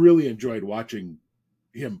him, I really enjoyed watching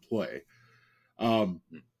him play.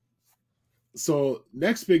 So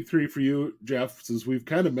next big three for you, Jeff, since we've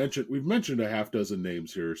mentioned a half dozen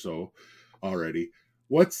names here or so already.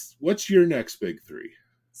 What's your next big three?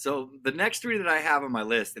 So the next three that I have on my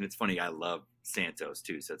list, and it's funny, I love Santos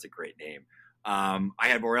too, so it's a great name. I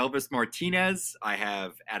have Orelvis Martinez, I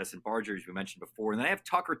have Addison Barger, as we mentioned before, and then I have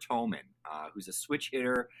Tucker Toman, who's a switch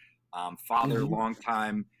hitter, father,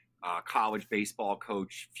 longtime college baseball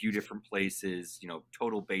coach, few different places,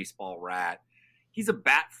 total baseball rat. He's a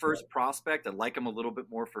bat-first prospect. I like him a little bit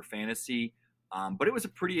more for fantasy, but it was a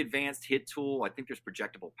pretty advanced hit tool. I think there's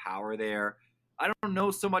projectable power there. I don't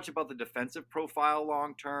know so much about the defensive profile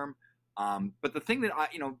long-term, but the thing that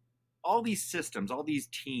all these systems, all these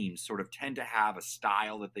teams sort of tend to have a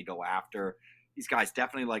style that they go after. These guys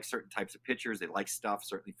definitely like certain types of pitchers. They like stuff,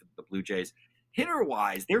 certainly for the Blue Jays.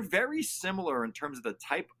 Hitter-wise, they're very similar in terms of the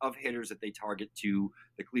type of hitters that they target to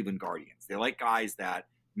the Cleveland Guardians. They like guys that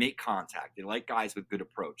make contact. They like guys with good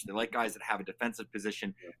approach. They like guys that have a defensive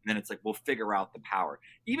position, and then it's like, we'll figure out the power.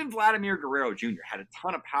 Even Vladimir Guerrero Jr. had a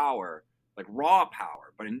ton of power, like raw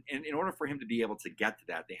power, but in order for him to be able to get to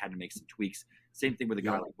that, they had to make some tweaks. Same thing with a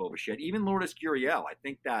guy like Bo Bichette. Even Lourdes Gurriel, I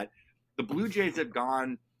think that the Blue Jays have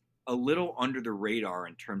gone a little under the radar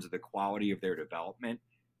in terms of the quality of their development,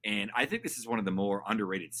 and I think this is one of the more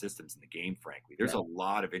underrated systems in the game, frankly. There's a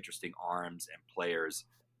lot of interesting arms and players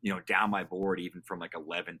down my board, even from like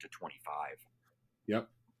 11 to 25. Yep.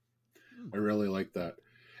 I really like that.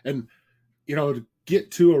 And, to get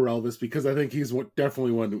to Orelvis, because I think he's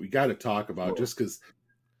definitely one that we got to talk about, just because,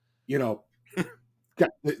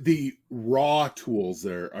 the raw tools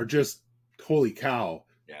there are just holy cow,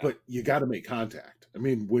 but you got to make contact. I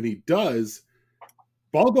mean, when he does,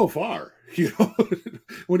 ball go far,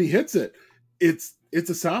 when he hits it, it's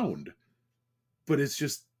a sound, but it's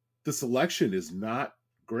just, the selection is not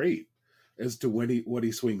great as to what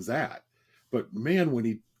he swings at. But man, when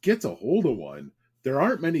he gets a hold of one, there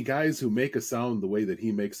aren't many guys who make a sound the way that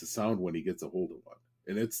he makes a sound when he gets a hold of one.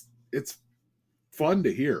 And it's fun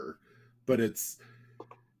to hear, but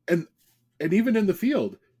and even in the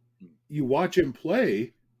field, you watch him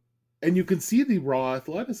play and you can see the raw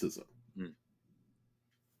athleticism.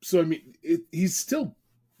 So, I mean,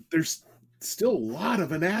 there's still a lot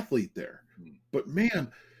of an athlete there, but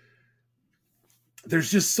man,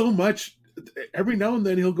 there's just so much. Every now and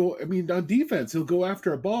then he'll go, on defense, he'll go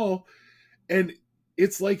after a ball, and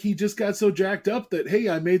it's like he just got so jacked up that, hey,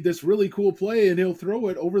 I made this really cool play, and he'll throw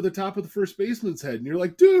it over the top of the first baseman's head. And you're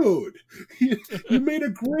like, dude, you made a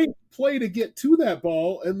great play to get to that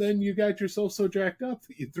ball, and then you got yourself so jacked up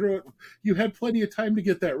that you threw it. You had plenty of time to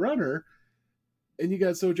get that runner, and you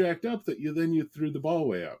got so jacked up that you threw the ball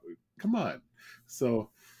way out. Come on. So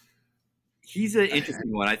he's an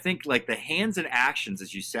interesting one. I think like the hands and actions,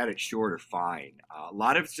 as you said, at short are fine. A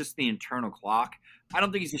lot of it's just the internal clock. I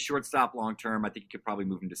don't think he's a shortstop long term. I think you could probably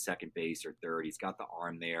move him to second base or third. He's got the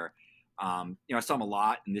arm there. I saw him a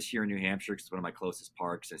lot in this year in New Hampshire because it's one of my closest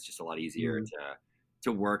parks. It's just a lot easier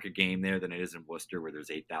to work a game there than it is in Worcester, where there's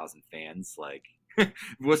 8,000 fans. Like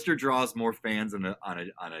Worcester draws more fans on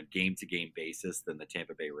a game to game basis than the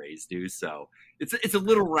Tampa Bay Rays do. So it's a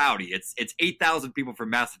little rowdy. It's 8,000 people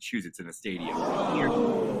from Massachusetts in a stadium.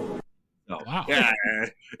 So, wow. Yeah,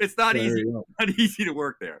 it's not easy to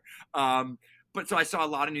work there. But so I saw a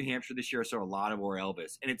lot of New Hampshire this year. I saw a lot of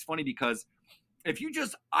Orelvis, and it's funny because if you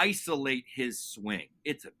just isolate his swing,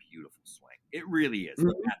 it's a beautiful swing. It really is.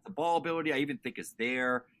 The ball ability, I even think, is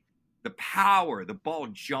there. The power, the ball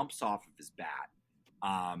jumps off of his bat.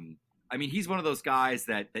 I mean, he's one of those guys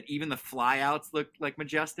that even the flyouts look like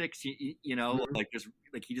Majestics. You know, like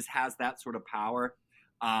he just has that sort of power.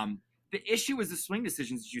 The issue is the swing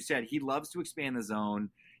decisions, as you said. He loves to expand the zone.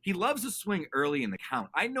 He loves to swing early in the count.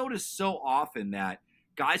 I notice so often that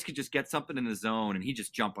guys could just get something in the zone and he'd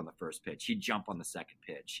just jump on the first pitch. He'd jump on the second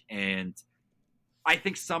pitch. And I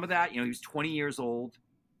think some of that, he was 20 years old.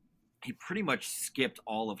 He pretty much skipped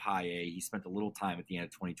all of high A. He spent a little time at the end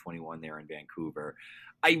of 2021 there in Vancouver.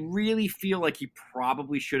 I really feel like he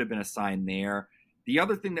probably should have been assigned there. The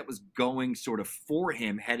other thing that was going sort of for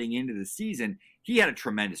him heading into the season, he had a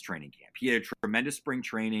tremendous training camp. He had a tremendous spring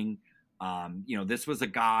training. This was a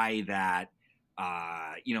guy that,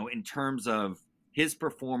 in terms of his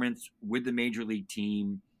performance with the major league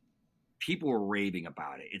team, people were raving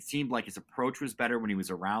about it. It seemed like his approach was better when he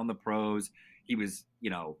was around the pros. He was,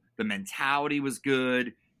 the mentality was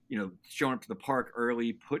good, showing up to the park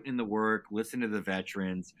early, putting in the work, listening to the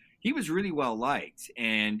veterans. He was really well liked.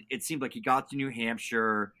 And it seemed like he got to New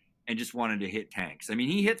Hampshire and just wanted to hit tanks. I mean,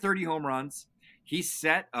 he hit 30 home runs. He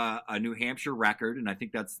set a New Hampshire record, and I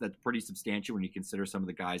think that's pretty substantial when you consider some of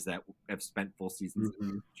the guys that have spent full seasons in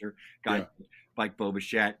New Hampshire. Guys like Bo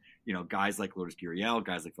Bichette, guys like Lourdes Gurriel,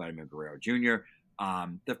 guys like Vladimir Guerrero Jr.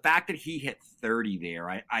 The fact that he hit 30 there,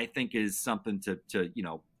 I think is something to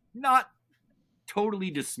not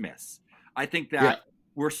totally dismiss. I think that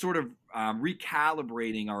we're sort of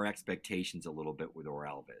recalibrating our expectations a little bit with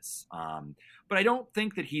Orelvis. But I don't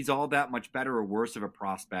think that he's all that much better or worse of a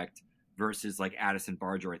prospect versus like Addison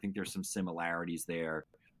Barger. I think there's some similarities there,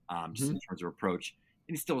 just in terms of approach.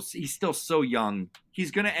 And he's still so young.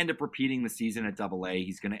 He's going to end up repeating the season at AA.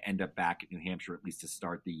 He's going to end up back at New Hampshire at least to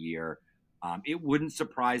start the year. It wouldn't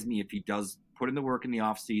surprise me if he does put in the work in the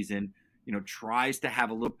off season, tries to have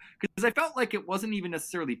a little, because I felt like it wasn't even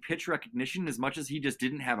necessarily pitch recognition as much as he just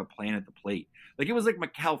didn't have a plan at the plate. Like it was like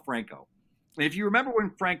Maikel Franco. And if you remember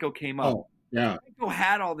when Franco came up, Franco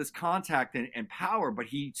had all this contact and power, but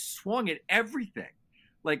he swung at everything.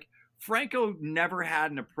 Like Franco never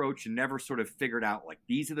had an approach and never sort of figured out, like,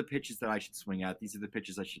 these are the pitches that I should swing at. These are the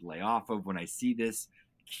pitches I should lay off of. When I see this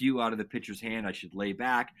cue out of the pitcher's hand, I should lay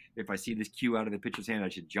back. If I see this cue out of the pitcher's hand, I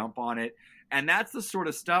should jump on it. And that's the sort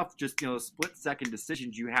of stuff, just, split-second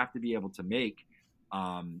decisions you have to be able to make.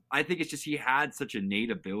 I think it's just he had such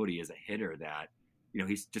innate ability as a hitter that,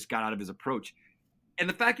 he's just got out of his approach. And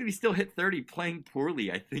the fact that he still hit 30 playing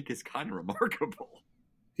poorly, I think, is kind of remarkable.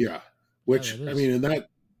 Yeah, which, I mean, and that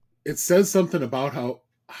it says something about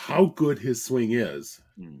how good his swing is,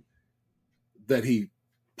 that he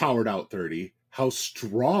powered out 30, how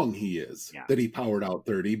strong he is that he powered out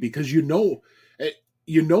 30, because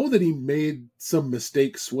that he made some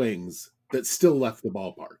mistake swings that still left the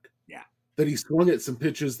ballpark. Yeah. That he swung at some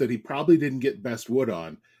pitches that he probably didn't get best wood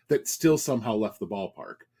on that still somehow left the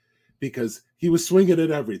ballpark. Because he was swinging at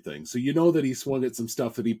everything. So that he swung at some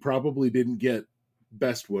stuff that he probably didn't get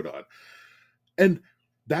best wood on. And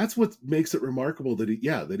that's what makes it remarkable that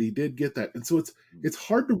he did get that. And so it's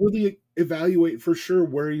hard to really evaluate for sure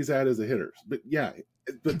where he's at as a hitter.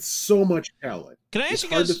 But so much talent. Can I ask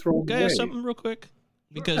you guys something real quick?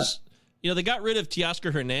 Because, they got rid of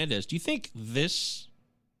Teoscar Hernandez. Do you think this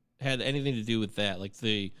had anything to do with that? Like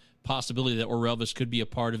the possibility that Orelvis could be a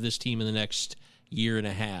part of this team in the next year and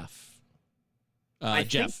a half?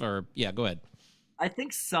 Jeff, go ahead. I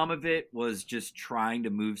think some of it was just trying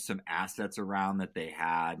to move some assets around that they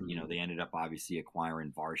had. They ended up obviously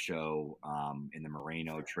acquiring Varsho in the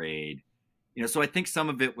Moreno trade. So I think some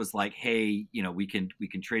of it was like, hey, we can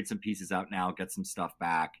trade some pieces out now, get some stuff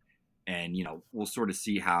back, and we'll sort of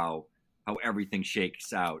see how everything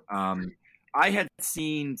shakes out. I had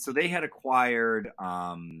seen, so they had acquired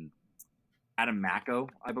Adam Macko,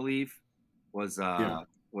 I believe, was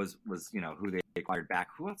who they acquired back.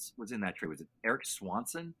 Who else was in that trade? Was it Eric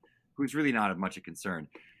Swanson, who's really not much of concern?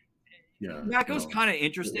 Yeah, Macko's kind of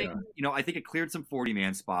interesting. Yeah. I think it cleared some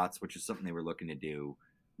 40-man spots, which is something they were looking to do.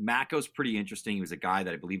 Macko's pretty interesting. He was a guy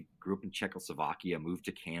that I believe grew up in Czechoslovakia, moved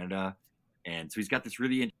to Canada, and so he's got this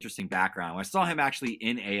really interesting background. I saw him actually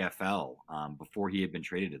in AFL before he had been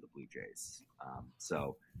traded to the Blue Jays.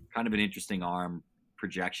 So kind of an interesting arm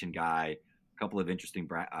projection guy. Couple of interesting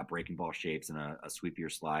breaking ball shapes and a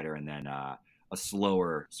sweepier slider, and then a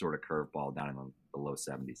slower sort of curveball down in the low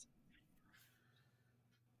 70s.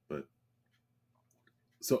 But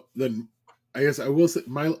so then I guess I will say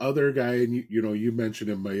my other guy, and you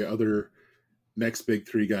mentioned him, my other next big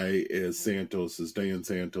three guy is Dayan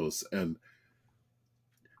Santos. And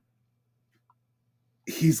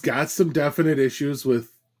he's got some definite issues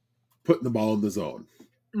with putting the ball in the zone.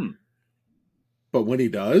 But when he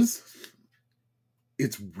does,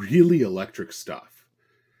 it's really electric stuff.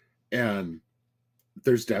 And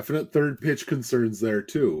there's definite third pitch concerns there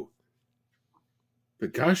too.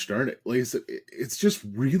 But gosh darn it, Lisa, it's just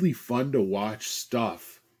really fun to watch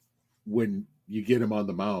stuff when you get him on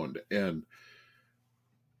the mound. And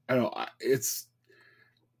I don't know, it's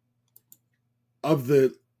of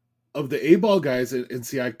the A-ball guys, and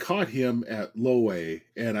see, I caught him at low A,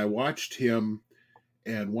 and I watched him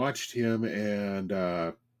and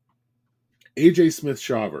AJ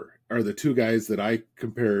Smith-Shawver are the two guys that I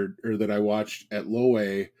compared, or that I watched at low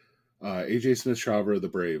A. AJ Smith-Shawver of the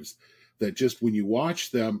Braves, that just when you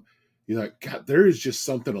watch them, you're like, God, there is just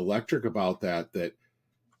something electric about that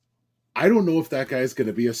I don't know if that guy's going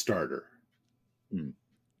to be a starter.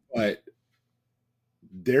 But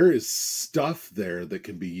there is stuff there that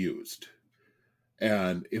can be used.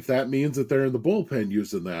 And if that means that they're in the bullpen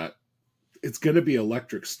using that, it's going to be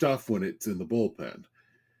electric stuff when it's in the bullpen.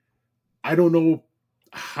 I don't know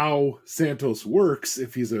how Santos works,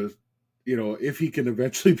 if he's if he can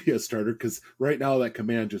eventually be a starter, because right now that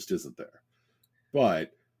command just isn't there.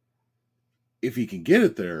 But if he can get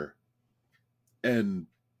it there and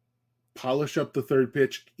polish up the third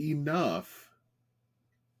pitch enough,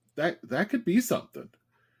 that could be something.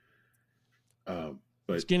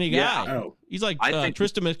 But skinny guy. He's like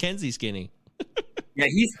Tristan McKenzie skinny. Yeah,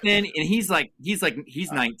 he's thin, and he's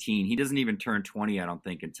 19. He doesn't even turn 20, I don't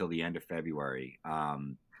think, until the end of February.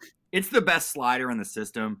 It's the best slider in the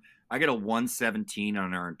system. I get a 117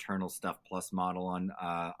 on our internal stuff plus model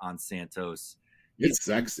on Santos. It's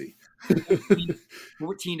sexy.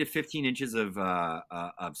 14 to 15 inches of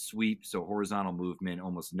sweep, so horizontal movement,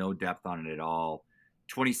 almost no depth on it at all.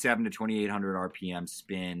 27 to 2,800 RPM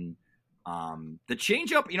spin. The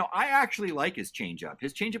changeup, I actually like his changeup.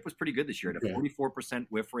 His changeup was pretty good this year. At a 44%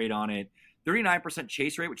 whiff rate on it, 39%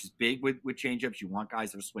 chase rate, which is big with changeups. You want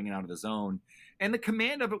guys that are swinging out of the zone. And the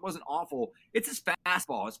command of it wasn't awful. It's his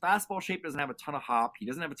fastball. His fastball shape doesn't have a ton of hop. He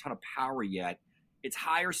doesn't have a ton of power yet. It's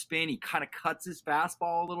higher spin. He kind of cuts his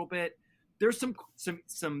fastball a little bit. There's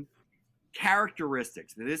some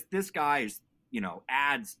characteristics. This guy is,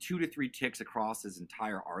 adds 2 to 3 ticks across his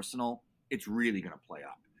entire arsenal. It's really going to play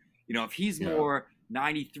up. If he's more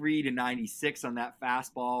 93 to 96 on that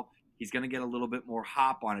fastball, he's going to get a little bit more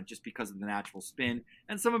hop on it just because of the natural spin.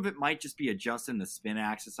 And some of it might just be adjusting the spin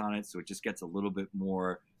axis on it, so it just gets a little bit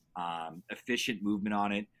more efficient movement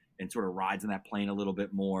on it and sort of rides on that plane a little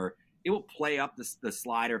bit more. It will play up the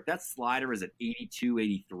slider. If that slider is at 82,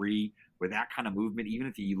 83, with that kind of movement, even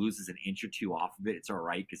if he loses an inch or two off of it, it's all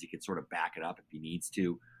right because he can sort of back it up if he needs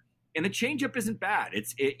to. And the changeup isn't bad.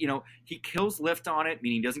 He kills lift on it,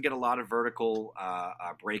 meaning he doesn't get a lot of vertical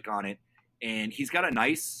break on it. And he's got a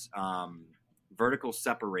nice vertical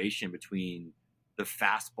separation between the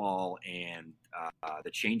fastball and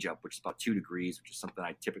the changeup, which is about 2 degrees, which is something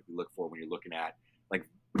I typically look for when you're looking at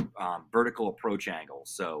vertical approach angles.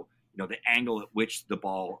 So, the angle at which the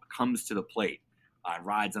ball comes to the plate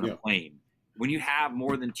rides on a plane. When you have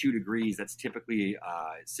more than 2 degrees, that's typically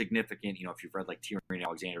significant. If you've read Tyrion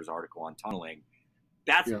Alexander's article on tunneling,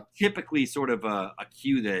 that's typically sort of a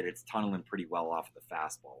cue that it's tunneling pretty well off of the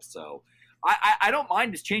fastball. So I don't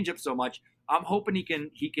mind his changeup so much. I'm hoping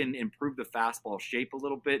he can improve the fastball shape a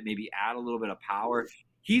little bit, maybe add a little bit of power.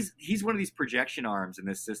 He's one of these projection arms in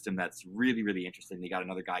this system that's really, really interesting. They got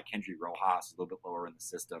another guy, Kendry Rojas, a little bit lower in the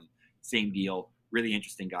system. Same deal. Really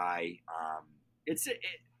interesting guy.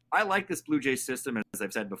 I like this Blue Jays system, as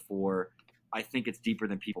I've said before. I think it's deeper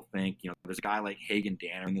than people think. There's a guy like Hagen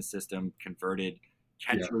Danner in the system, converted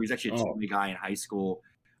catcher. Yeah. He's actually a two-way guy in high school.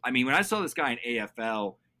 I mean, when I saw this guy in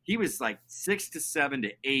AFL, he was 6 to 7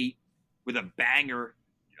 to 8 with a banger,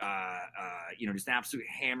 just an absolute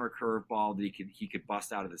hammer curveball that he could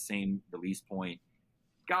bust out of the same release point.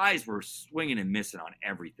 Guys were swinging and missing on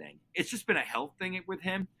everything. It's just been a health thing with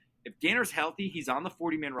him. If Danner's healthy, he's on the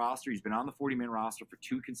 40-man roster. He's been on the 40-man roster for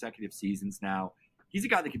 2 consecutive seasons now. He's a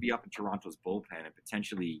guy that could be up in Toronto's bullpen and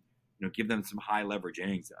potentially, give them some high leverage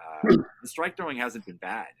innings. The strike throwing hasn't been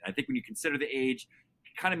bad. I think when you consider the age,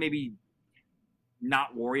 kind of maybe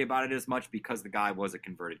not worry about it as much because the guy was a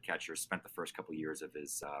converted catcher, spent the first couple of years of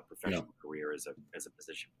his professional career as a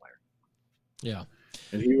position player. Yeah,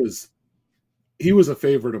 and he was a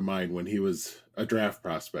favorite of mine when he was a draft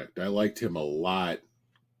prospect. I liked him a lot.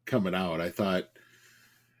 Coming out, I thought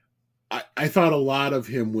a lot of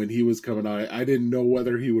him when he was coming out. I didn't know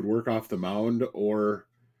whether he would work off the mound, or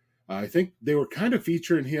I think they were kind of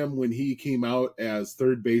featuring him when he came out as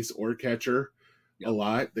third base or catcher a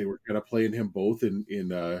lot. They were kind of playing him both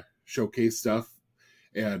in showcase stuff,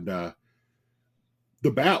 And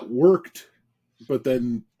the bat worked, but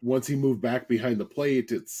then once he moved back behind the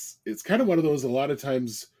plate, it's kind of one of those, a lot of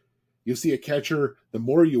times you see a catcher, the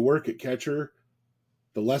more you work at catcher,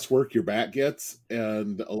 the less work your bat gets.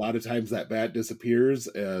 And a lot of times that bat disappears.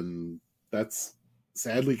 And that's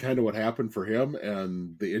sadly kind of what happened for him.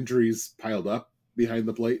 And the injuries piled up behind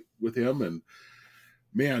the plate with him. And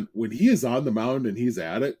man, when he is on the mound and he's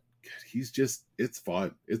at it, he's just, it's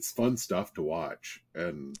fun. It's fun stuff to watch.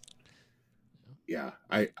 And yeah,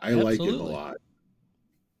 I like him a lot.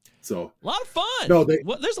 So a lot of fun. No,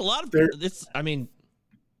 there's a lot of it's. I mean,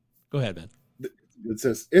 go ahead, man.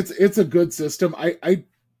 It's a good system. I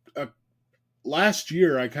last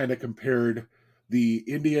year I kind of compared the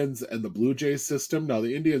Indians and the Blue Jays system. Now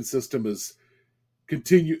the Indian system is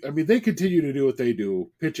they continue to do what they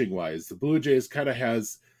do pitching wise. The Blue Jays kind of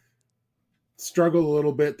has struggled a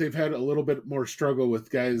little bit. They've had a little bit more struggle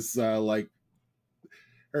with guys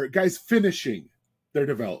guys finishing their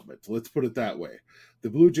development. Let's put it that way. The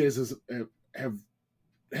Blue Jays have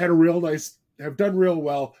done real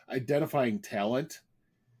well identifying talent.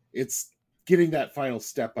 It's getting that final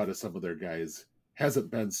step out of some of their guys hasn't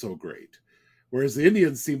been so great. Whereas the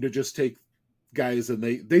Indians seem to just take guys and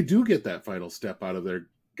they do get that final step out of their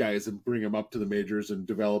guys and bring them up to the majors and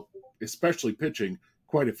develop, especially pitching,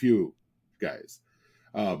 quite a few guys.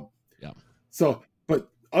 So, but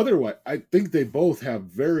otherwise, I think they both have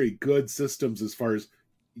very good systems as far as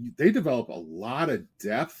they develop a lot of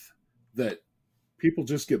depth that people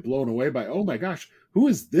just get blown away by. Oh my gosh, who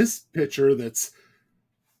is this pitcher that's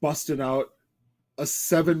busting out a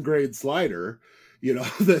 7th grade slider,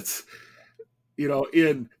 that's,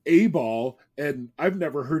 in A ball, and I've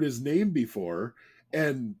never heard his name before.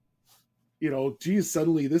 And, geez,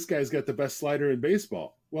 suddenly this guy's got the best slider in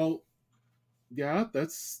baseball. Well, yeah,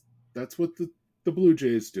 that's what the Blue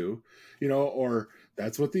Jays do, or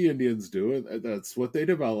that's what the Indians do. And that's what they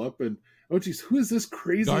develop. And, oh geez, who is this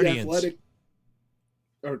crazy Guardians. athletic?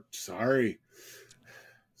 Or sorry,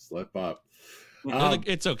 slip up.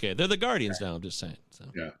 It's okay. They're the Guardians now. I'm just saying. So.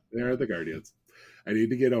 Yeah, they're the Guardians. I need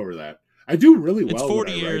to get over that. I do really well. It's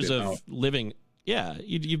 40 years of living. Yeah,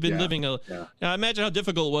 you've been living a. Yeah. Now, imagine how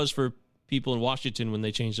difficult it was for people in Washington when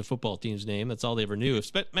they changed the football team's name. That's all they ever knew.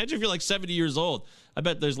 Imagine if you're like 70 years old. I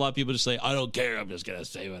bet there's a lot of people just say, "I don't care. I'm just gonna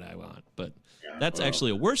say what I want." But that's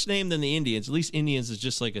actually a worse name than the Indians. At least Indians is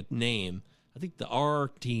just like a name. I think our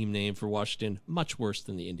team name for Washington much worse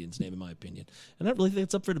than the Indians name, in my opinion. And I don't really think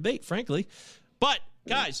it's up for debate, frankly. But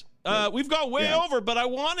guys, we've gone way over, but I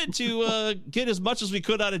wanted to get as much as we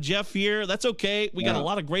could out of Jeff here. That's okay. We got a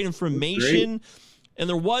lot of great information. And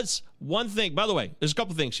there was one thing, by the way, there's a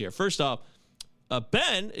couple things here. First off,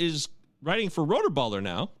 Ben is writing for Rotorballer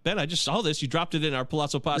now. Ben, I just saw this. You dropped it in our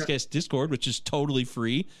Palazzo Podcast Discord, which is totally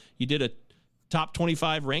free. You did a top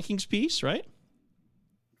 25 rankings piece, right?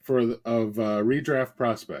 Of redraft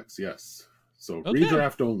prospects, yes. So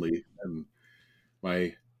redraft only. And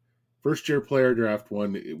my first-year player draft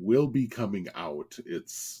one, it will be coming out.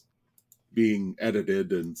 It's being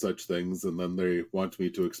edited and such things, and then they want me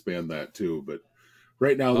to expand that too. But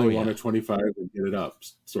right now they want a 25 and get it up,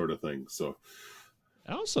 sort of thing. So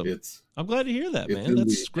awesome. I'm glad to hear that, man.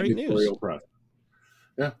 That's great news.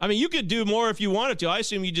 Yeah. I mean, you could do more if you wanted to. I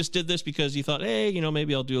assume you just did this because you thought, hey,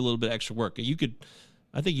 maybe I'll do a little bit extra work.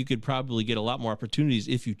 I think you could probably get a lot more opportunities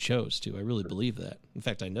if you chose to. I really believe that. In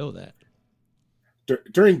fact, I know that.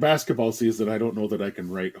 During basketball season, I don't know that I can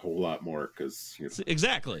write a whole lot more because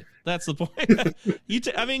exactly, that's the point.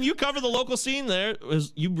 You cover the local scene there.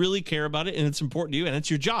 You really care about it, and it's important to you, and it's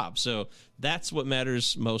your job. So that's what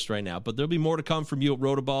matters most right now. But there'll be more to come from you at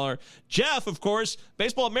Rotoballer. Jeff, of course,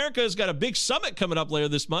 Baseball America has got a big summit coming up later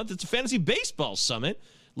this month. It's a fantasy baseball summit.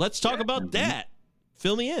 Let's talk about that.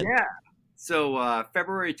 Fill me in. Yeah. So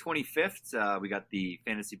February 25th, we got the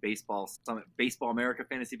Fantasy Baseball Summit, Baseball America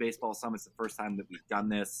Fantasy Baseball Summit. It's the first time that we've done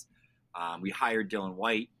this. We hired Dylan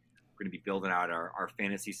White. We're going to be building out our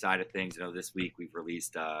fantasy side of things. This week we've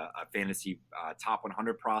released a fantasy top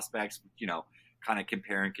 100 prospects, kind of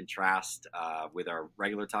compare and contrast with our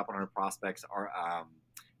regular top 100 prospects. Our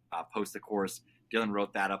post, of course, Dylan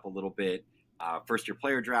wrote that up a little bit. First-year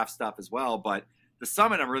player draft stuff as well, but the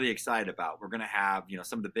summit I'm really excited about. We're going to have,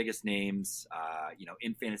 some of the biggest names,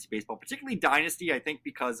 in fantasy baseball, particularly Dynasty, I think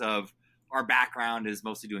because of our background is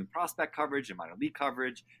mostly doing prospect coverage and minor league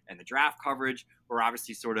coverage and the draft coverage. We're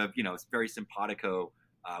obviously sort of, it's very simpatico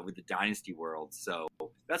with the Dynasty world. So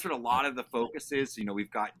that's what a lot of the focus is. So,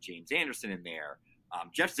 we've got James Anderson in there.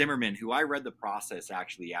 Jeff Zimmerman, who I read the process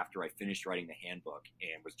actually after I finished writing the handbook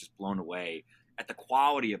and was just blown away at the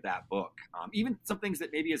quality of that book. Even some things that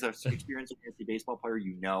maybe as an experienced fantasy baseball player,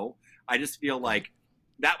 I just feel like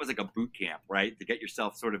that was like a boot camp, right? To get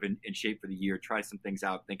yourself sort of in shape for the year, try some things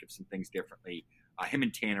out, think of some things differently. Him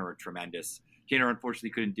and Tanner are tremendous. Tanner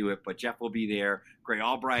unfortunately couldn't do it, but Jeff will be there. Gray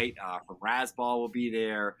Albright from Razzball will be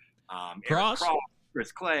there. Cross,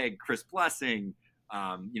 Chris Clegg, Chris Blessing.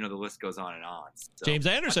 The list goes on and on. So, James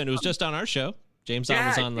Anderson, who was just on our show. James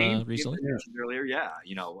was on recently. James earlier,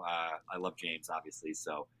 I love James, obviously,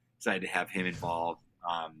 so excited to have him involved.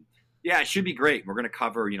 It should be great. We're going to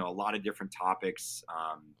cover, a lot of different topics.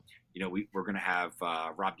 We're going to have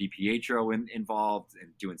Rob DiPietro involved in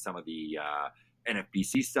doing some of the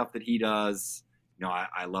NFBC stuff that he does.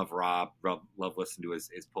 I love Rob. Love listening to his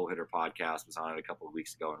Pull Hitter podcast. Was on it a couple of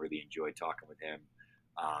weeks ago and really enjoyed talking with him.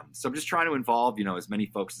 So I'm just trying to involve, as many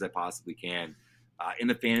folks as I possibly can in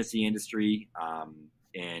the fantasy industry,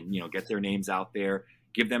 and get their names out there,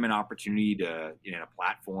 give them an opportunity to, a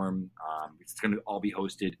platform. It's going to all be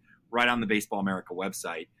hosted right on the Baseball America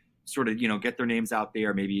website. Sort of, get their names out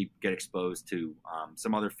there, maybe get exposed to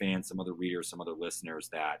some other fans, some other readers, some other listeners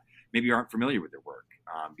that maybe aren't familiar with their work.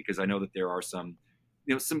 Because I know that there are some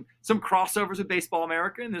crossovers with Baseball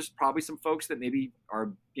America, and there's probably some folks that maybe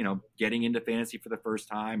are, getting into fantasy for the first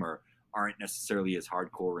time or aren't necessarily as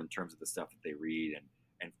hardcore in terms of the stuff that they read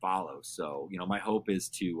and follow. So, my hope is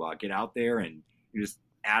to get out there and just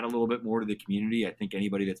add a little bit more to the community. I think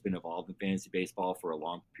anybody that's been involved in fantasy baseball for a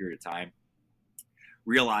long period of time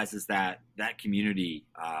realizes that community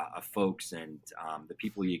of folks and the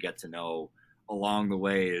people you get to know along the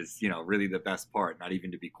way is, really the best part, not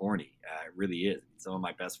even to be corny. It really is. Some of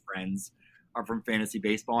my best friends are from fantasy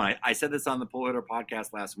baseball. And I said this on the Pull Hitter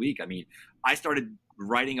podcast last week. I mean, I started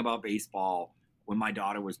writing about baseball when my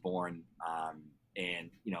daughter was born in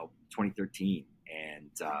 2013.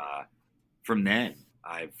 And from then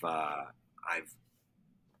I've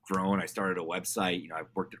grown. I started a website. I've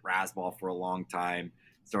worked at Razzball for a long time.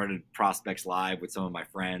 Started Prospects Live with some of my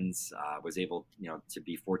friends. Was able, to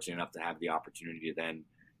be fortunate enough to have the opportunity to then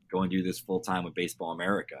go and do this full time with Baseball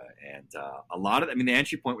America. And the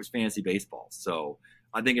entry point was fantasy baseball. So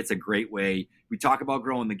I think it's a great way. We talk about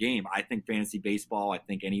growing the game. I think fantasy baseball. I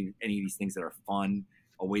think any of these things that are fun,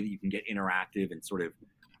 a way that you can get interactive and sort of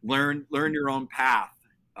learn your own path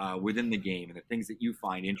within the game and the things that you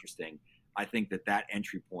find interesting. I think that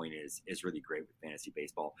entry point is really great with fantasy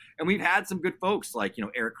baseball. And we've had some good folks like,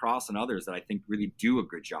 Eric Cross and others that I think really do a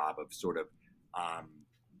good job of sort of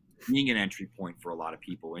being an entry point for a lot of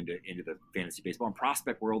people into the fantasy baseball and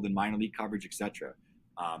prospect world and minor league coverage, etc.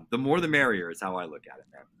 The more the merrier is how I look at it,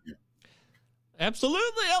 man. Yeah.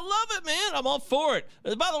 Absolutely. I love it, man. I'm all for it.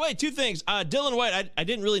 By the way, two things. Dylan White, I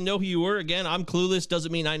didn't really know who you were. Again, I'm clueless.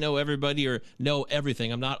 Doesn't mean I know everybody or know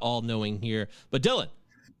everything. I'm not all knowing here. But Dylan,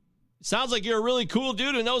 sounds like you're a really cool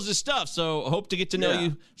dude who knows his stuff, so hope to get to know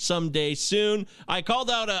you someday soon. I called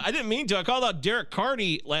out, I didn't mean to, I called out Derek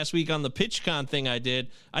Carty last week on the PitchCon thing I did.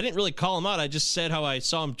 I didn't really call him out. I just said how I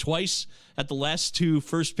saw him twice at the last two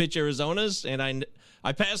First Pitch Arizonas, and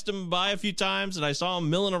I passed him by a few times, and I saw him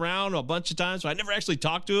milling around a bunch of times, so I never actually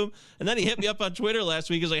talked to him. And then he hit me up on Twitter last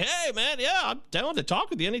week. He was like, hey, man, I'm down to talk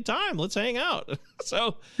with you anytime. Let's hang out.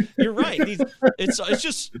 So you're right. It's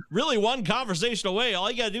just really one conversation away. All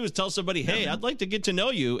you got to do is tell somebody, hey, I'd like to get to know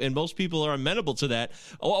you, and most people are amenable to that.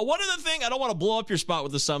 One other thing, I don't want to blow up your spot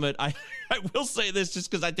with the Summit. I will say this just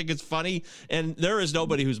because I think it's funny, and there is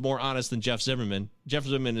nobody who's more honest than Jeff Zimmerman. Jeff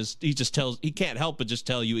Zimmerman he can't help but just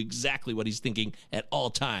tell you exactly what he's thinking at all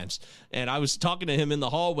times. And I was talking to him in the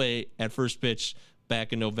hallway at First Pitch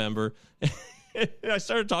back in November. I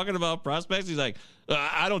started talking about prospects. He's like,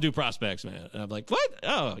 I don't do prospects, man. And I'm like, what?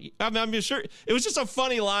 Oh, I'm sure. It was just a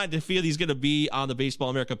funny line to feel he's going to be on the Baseball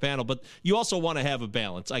America panel, but you also want to have a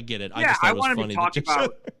balance. I get it. I just thought it was funny.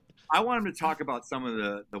 I want him to talk about some of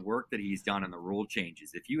the work that he's done on the rule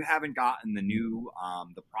changes. If you haven't gotten the new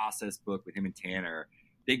the process book with him and Tanner,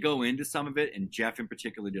 they go into some of it, and Jeff in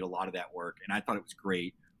particular did a lot of that work, and I thought it was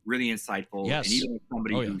great, really insightful. Yes. And even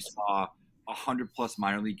somebody who saw 100+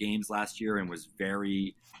 minor league games last year and was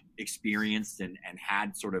very experienced and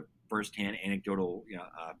had sort of firsthand anecdotal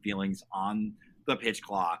feelings on the pitch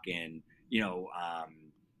clock and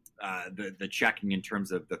the checking in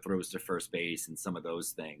terms of the throws to first base and some of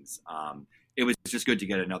those things. It was just good to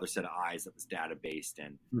get another set of eyes that was data based.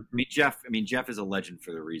 And Jeff is a legend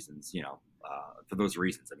for the reasons, for those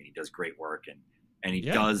reasons. I mean, he does great work and he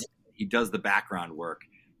does the background work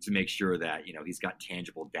to make sure that, he's got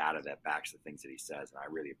tangible data that backs the things that he says. And I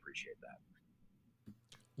really appreciate that.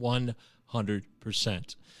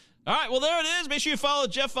 100%. All right, well, there it is. Make sure you follow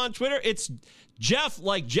Jeff on Twitter. It's Jeff,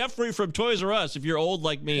 like Jeffrey from Toys R Us. If you're old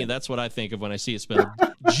like me, that's what I think of when I see it spelled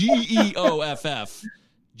Geoff.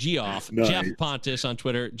 Geoff. Nice. Jeff Pontus on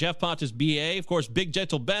Twitter. Jeff Pontus BA. Of course, Big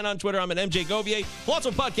Gentle Ben on Twitter. I'm at MJ Govier. Palazzo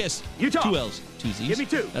Podcast. Utah. 2 L's, 2 Z's. Give me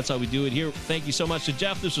 2. That's how we do it here. Thank you so much to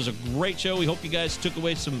Jeff. This was a great show. We hope you guys took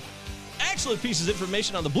away some excellent pieces of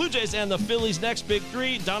information on the Blue Jays and the Phillies' next big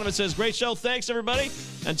 3. Donovan says, great show. Thanks, everybody.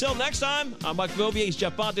 Until next time, I'm Michael Govier. He's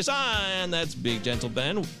Jeff Pontus. And that's Big Gentle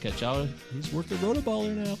Ben. We'll catch y'all. He's working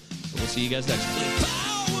Rotoballer now. We'll see you guys next time.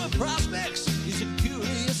 Power prospects is a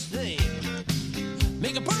curious thing.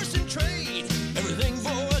 Make a person trade everything for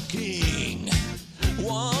a king.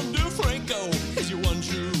 Wander Franco is your one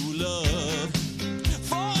true love.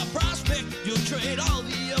 For a prospect, you'll trade all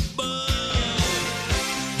the above.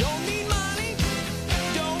 Don't need money,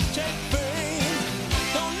 don't take fame.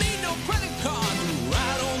 Don't need no credit card to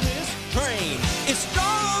ride on this train. It's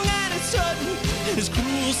strong and it's sudden, it's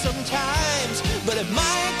cruel sometimes, but it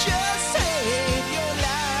might just save your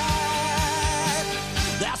life.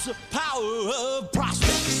 That's the power of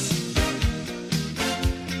prospects.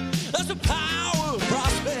 That's the power of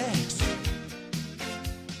prospects.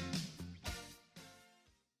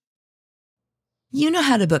 You know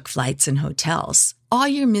how to book flights and hotels. All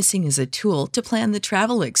you're missing is a tool to plan the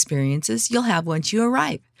travel experiences you'll have once you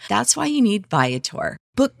arrive. That's why you need Viator.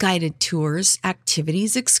 Book guided tours,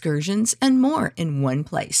 activities, excursions, and more in one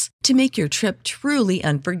place to make your trip truly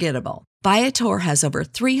unforgettable. Viator has over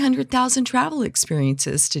 300,000 travel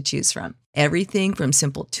experiences to choose from. Everything from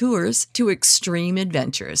simple tours to extreme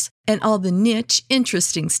adventures and all the niche,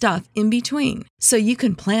 interesting stuff in between. So you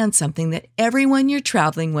can plan something that everyone you're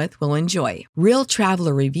traveling with will enjoy. Real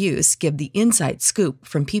traveler reviews give the inside scoop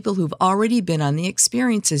from people who've already been on the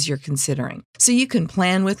experiences you're considering. So you can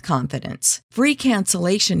plan with confidence. Free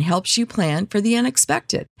cancellation helps you plan for the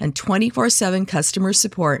unexpected. And 24/7 customer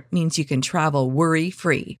support means you can travel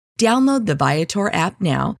worry-free. Download the Viator app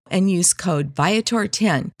now and use code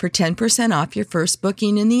Viator10 for 10% off your first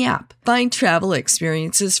booking in the app. Find travel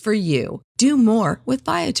experiences for you. Do more with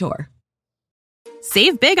Viator.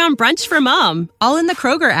 Save big on brunch for mom, all in the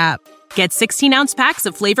Kroger app. Get 16-ounce packs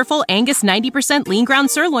of flavorful Angus 90% lean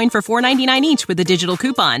ground sirloin for $4.99 each with a digital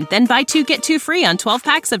coupon. Then buy 2, get 2 free on 12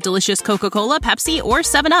 packs of delicious Coca-Cola, Pepsi, or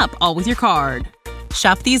 7-Up, all with your card.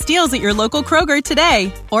 Shop these deals at your local Kroger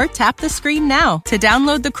today, or tap the screen now to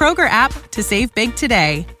download the Kroger app to save big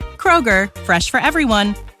today. Kroger, fresh for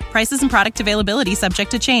everyone. Prices and product availability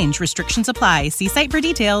subject to change. Restrictions apply. See site for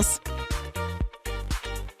details.